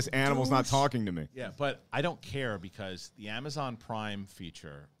 thank God this animal's not talking to me. Yeah, but I don't care because the Amazon Prime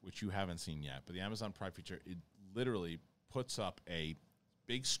feature, which you haven't seen yet, but the Amazon Prime feature, it literally puts up a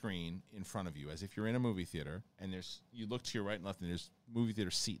big screen in front of you as if you're in a movie theater, and you look to your right and left, and there's movie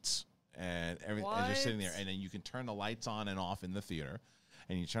theater seats and everything, and you're sitting there, and then you can turn the lights on and off in the theater,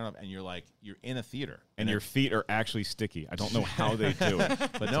 and you turn up, and you're in a theater, And your feet are actually sticky. I don't know how they do it.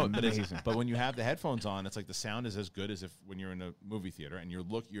 But no, but when you have the headphones on, it's like the sound is as good as if when you're in a movie theater, and you're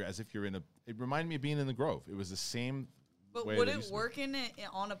as if you're in a. It reminded me of being in the Grove. It was the same. But way would that it used to be. work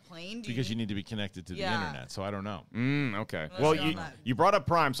on a plane? Because you need to be connected to the Yeah. internet, so I don't know. Okay. Let's Well, go on that. you brought up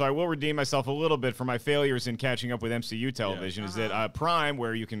Prime, so I will redeem myself a little bit for my failures in catching up with MCU television. Is that Prime,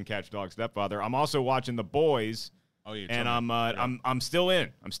 where you can catch Dog Stepfather? I'm also watching The Boys. Oh, yeah, And totally. I'm still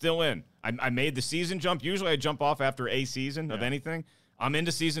in. I made the season jump. Usually I jump off after a season of anything. I'm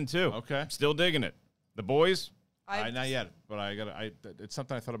into season 2. Okay. Still digging it. The Boys. Not yet, but it's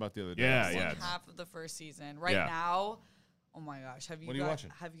something I thought about the other day. Yeah, One yeah. half of the first season. Right Yeah. now, oh my gosh, What are you watching?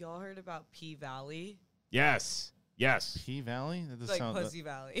 Have y'all heard about P Valley? Yes. P Valley? That It's does like sound Pussy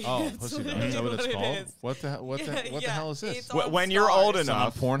Valley. Oh, That's Pussy Valley. Is that what it's it called? is. What the hell is this? it's on When you're old Stars.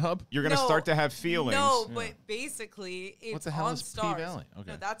 enough, It's on Pornhub? you're going to No. start to have feelings. No, but basically, it's What the hell on is P Stars. Valley?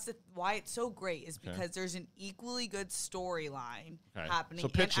 Okay. No, that's why it's so great is because there's an equally good storyline Okay. happening. So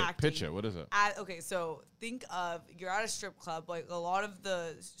pitch and it. acting Pitch it. What is it? Okay, so think of you're at a strip club. Like a lot of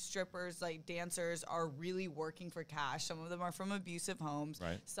the strippers, like dancers, are really working for cash. Some of them are from abusive homes.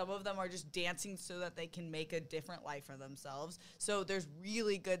 Right. Some of them are just dancing so that they can make a different life for themselves. So there's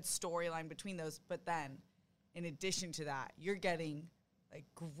really good storyline between those. But then, in addition to that, you're getting like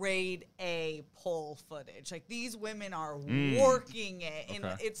grade A pole footage. Like these women are working it, and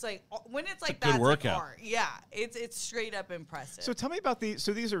Okay. it's like when it's like a good that, workout. art. Yeah, it's straight up impressive. So tell me about these.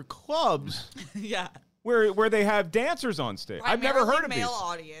 So these are clubs yeah. where they have dancers on stage. I've never heard of male these.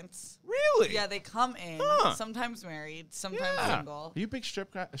 audience. Really? Yeah, they come in, Huh. sometimes married, sometimes Yeah. single. Are you a big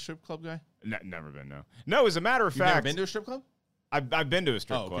strip club guy? Never been. No. No. As a matter of You've never fact, been to a strip club? I've been to a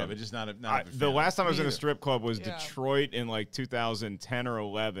strip Oh, okay, club. but just not a The fan. last time I was Me in a either. strip club was Yeah. Detroit in like 2010 or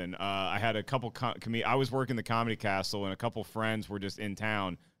 11. I had a couple I was working the Comedy Castle, and a couple friends were just in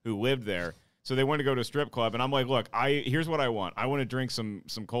town who lived there. So they wanted to go to a strip club, and I'm like, look, here's what I want. I want to drink some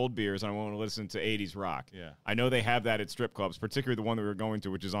cold beers, and I want to listen to 80s rock. Yeah. I know they have that at strip clubs, particularly the one that we were going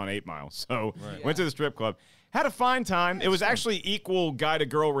to, which is on 8 Mile. So went to the strip club. Had a fine time. It was actually equal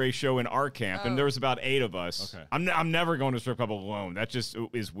guy-to-girl ratio in our camp, and there was about 8 of us. Okay. I'm never going to a strip club alone. That just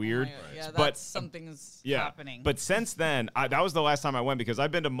is weird. Yeah, but something's yeah. happening. But since then, that was the last time I went because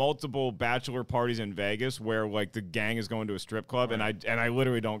I've been to multiple bachelor parties in Vegas where like the gang is going to a strip club, and I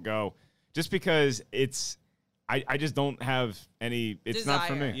literally don't go. Just because I just don't have any. It's Desire. not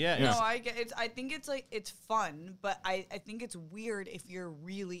for me. Yeah. No, I get it. I think it's like it's fun, but I think it's weird if you're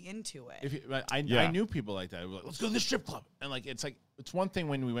really into it. I knew people like that. Were like, let's go to the strip club, and like it's one thing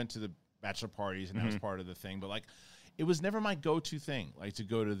when we went to the bachelor parties and that was part of the thing, but like it was never my go-to thing. Like to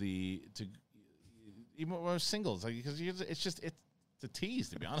go to even when I was singles, like because it's a tease,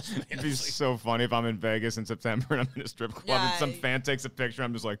 to be honest with you. It'd be so funny if I'm in Vegas in September and I'm in a strip club and some fan takes a picture.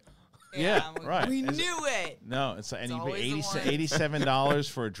 I'm just like, Yeah, right. We knew it. No, it's like, and you pay always the one. $87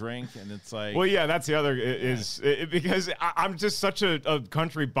 for a drink, and it's like, well, yeah, that's the other because I'm just such a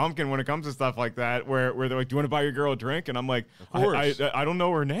country bumpkin when it comes to stuff like that. Where they're like, "Do you want to buy your girl a drink?" And I'm like, I don't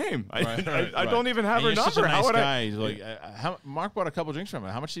know her name. I don't even have and her you're number. such a nice How would guy. He's like, Mark bought a couple drinks from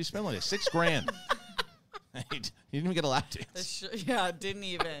him. How much did he spend? Like $6,000. He didn't even get a lap dance. Yeah, didn't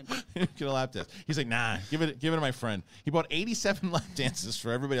even. He didn't get a lap dance. He's like, nah, give it to my friend. He bought 87 lap dances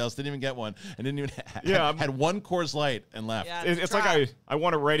for everybody else. Didn't even get one, and didn't even had one Coors Light and left. Yeah, It's like I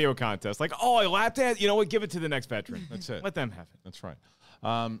won a radio contest. Like, oh, I lap dance. You know what? Give it to the next veteran. That's it. Let them have it. That's right.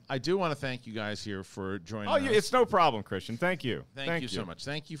 I do want to thank you guys here for joining Oh, us. it's no problem, Christian. Thank you. Thank you so much.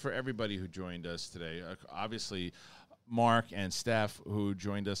 Thank you for everybody who joined us today. Obviously, Mark and Steph who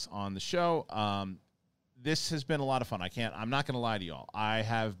joined us on the show. This has been a lot of fun. I'm not going to lie to y'all. I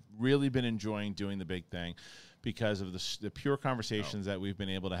have really been enjoying doing the big thing because of the pure conversations that we've been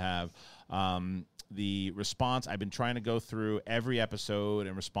able to have. The response, I've been trying to go through every episode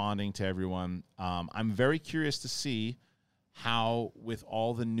and responding to everyone. I'm very curious to see how, with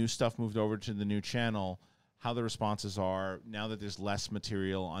all the new stuff moved over to the new channel, how the responses are. Now that there's less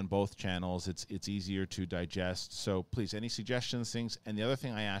material on both channels, it's easier to digest. So please, any suggestions, things. And the other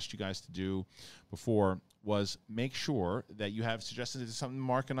thing I asked you guys to do before was make sure that you have suggestions. If there's something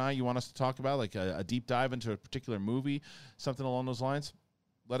Mark and you want us to talk about, like a deep dive into a particular movie, something along those lines,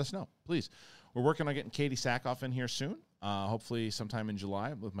 let us know, please. We're working on getting Katie Sackhoff in here soon. Hopefully sometime in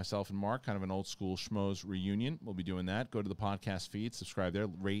July with myself and Mark, kind of an old school schmoes reunion. We'll be doing that. Go to the podcast feed, subscribe there,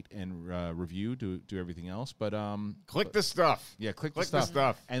 rate and review, do everything else. But click the stuff. Yeah, click the the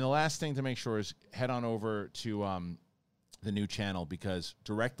stuff. And the last thing to make sure is head on over to the new channel, because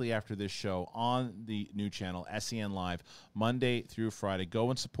directly after this show on the new channel, SEN Live, Monday through Friday,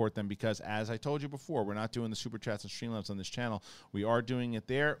 go and support them, because as I told you before, we're not doing the Super Chats and Streamlabs on this channel. We are doing it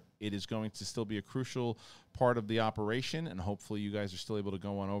there. It is going to still be a crucial part of the operation, and hopefully you guys are still able to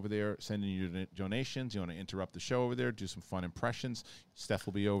go on over there, send in your donations. You want to interrupt the show over there, do some fun impressions. Steph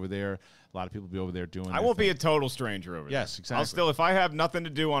will be over there. A lot of people will be over there doing I won't be a total stranger over there. Yes, exactly. I'll still, if I have nothing to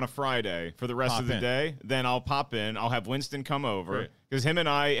do on a Friday for the rest Pop of the in. day, then I'll pop in. I'll have Winston come over, Great. because him and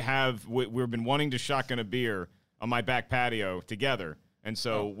I we've been wanting to shotgun a beer on my back patio together. And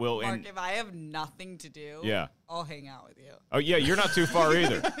so Mark, if I have nothing to do, Yeah. I'll hang out with you. Oh yeah, you're not too far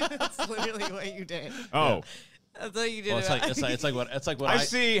either. That's literally what you did. Oh, That's what you did. Well, it's like what I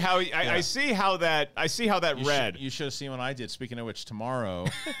see how I see how that read. You should have seen what I did. Speaking of which, tomorrow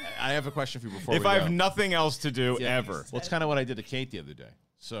I have a question for you before If we I go. have nothing else to do ever, Well, it's kind of what I did to Kate the other day.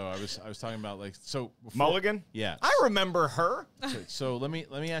 So I was talking about before, Mulligan. Yeah. I remember her. So let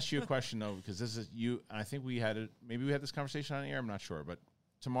me ask you a question though, because this is you. And I think we had maybe we had this conversation on the air. I'm not sure, but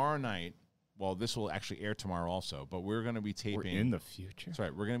tomorrow night. Well, this will actually air tomorrow also, but we're going to be taping. We're in the future. That's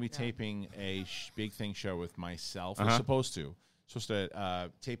right. We're going to be taping a big thing show with myself. We're supposed to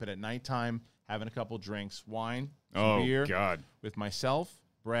tape it at nighttime, having a couple drinks, wine, some beer. God. With myself,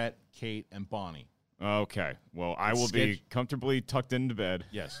 Brett, Kate, and Bonnie. Okay. Well, I will be comfortably tucked into bed.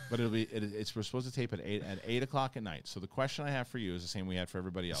 Yes, but we're supposed to tape at 8 o'clock at night. So the question I have for you is the same we had for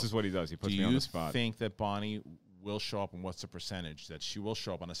everybody else. This is what he does. He puts me on the spot. Do you think that Bonnie will show up, and what's the percentage that she will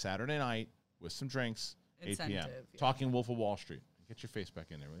show up on a Saturday night with some drinks, 8 p.m. Yeah. Talking Wolf of Wall Street. Get your face back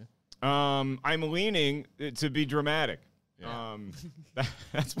in there, will you? I'm leaning to be dramatic. Yeah.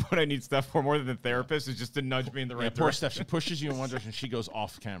 That's what I need Steph for more than the therapist, is just to nudge me in the right Poor direction. Steph. She pushes you in one direction, she goes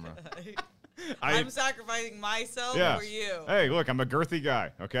off camera. I'm sacrificing myself for you. Hey, look, I'm a girthy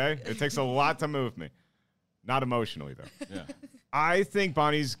guy, okay? It takes a lot to move me. Not emotionally, though. Yeah. I think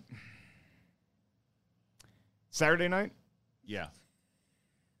Bonnie's Saturday night? Yeah.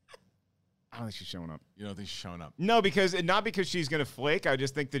 I don't think she's showing up. You don't think she's showing up? No, not because she's gonna flake. I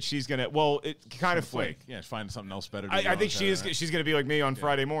just think that she's gonna kind of flake. Yeah, find something else better. To I think she's gonna be like me on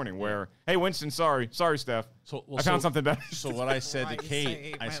Friday morning, where hey Winston, sorry Steph, I found something better. So what I said to Why you Kate,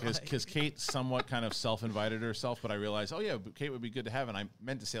 saved my life. because Kate somewhat kind of self-invited herself, but I realized, oh yeah, Kate would be good to have, and I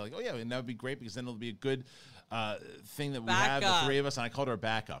meant to say like, oh yeah, and that would be great because then it'll be a good thing that we have, the Backup. three of us, and I called her a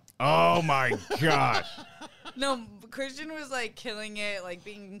backup. Oh my gosh. No, Christian was like killing it, like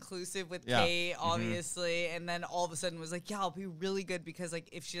being inclusive with Yeah. Kate, obviously, and then all of a sudden was like, "Yeah, I'll be really good because like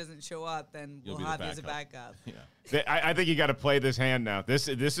if she doesn't show up, then You'll we'll be the have you as a backup." backup." Yeah. I think you got to play this hand now. This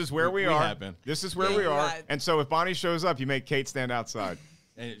is where we We are. have been. This is where Yeah, we you are. had. And so if Bonnie shows up, you make Kate stand outside.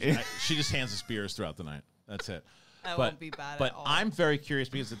 And she just hands us beers throughout the night. That's it. That won't be bad But at all. I'm very curious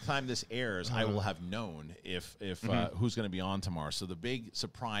because at the time this airs, I will have known if who's going to be on tomorrow. So the big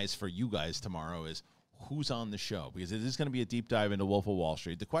surprise for you guys tomorrow is who's on the show, because it is going to be a deep dive into Wolf of Wall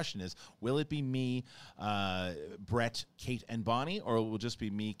Street. The question is, will it be me, Brett, Kate, and Bonnie, or will it just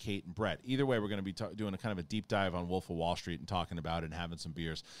be me, Kate, and Brett? Either way, we're going to be doing a kind of a deep dive on Wolf of Wall Street and talking about it and having some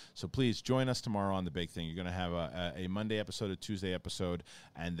beers. So please join us tomorrow on The Big Thing. You're going to have a Monday episode, a Tuesday episode,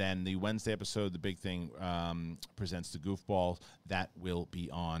 and then the Wednesday episode, The Big Thing presents the Goofball. That will be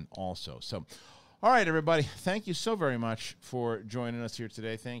on also. So, all right, everybody. Thank you so very much for joining us here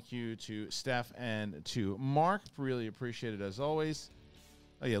today. Thank you to Steph and to Mark. Really appreciate it as always.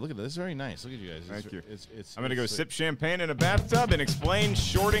 Oh, yeah, look at this. It's very nice. Look at you guys. Thank you. I'm going going to go sip champagne in a bathtub and explain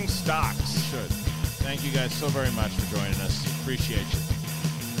shorting stocks. Should. Thank you guys so very much for joining us. Appreciate you.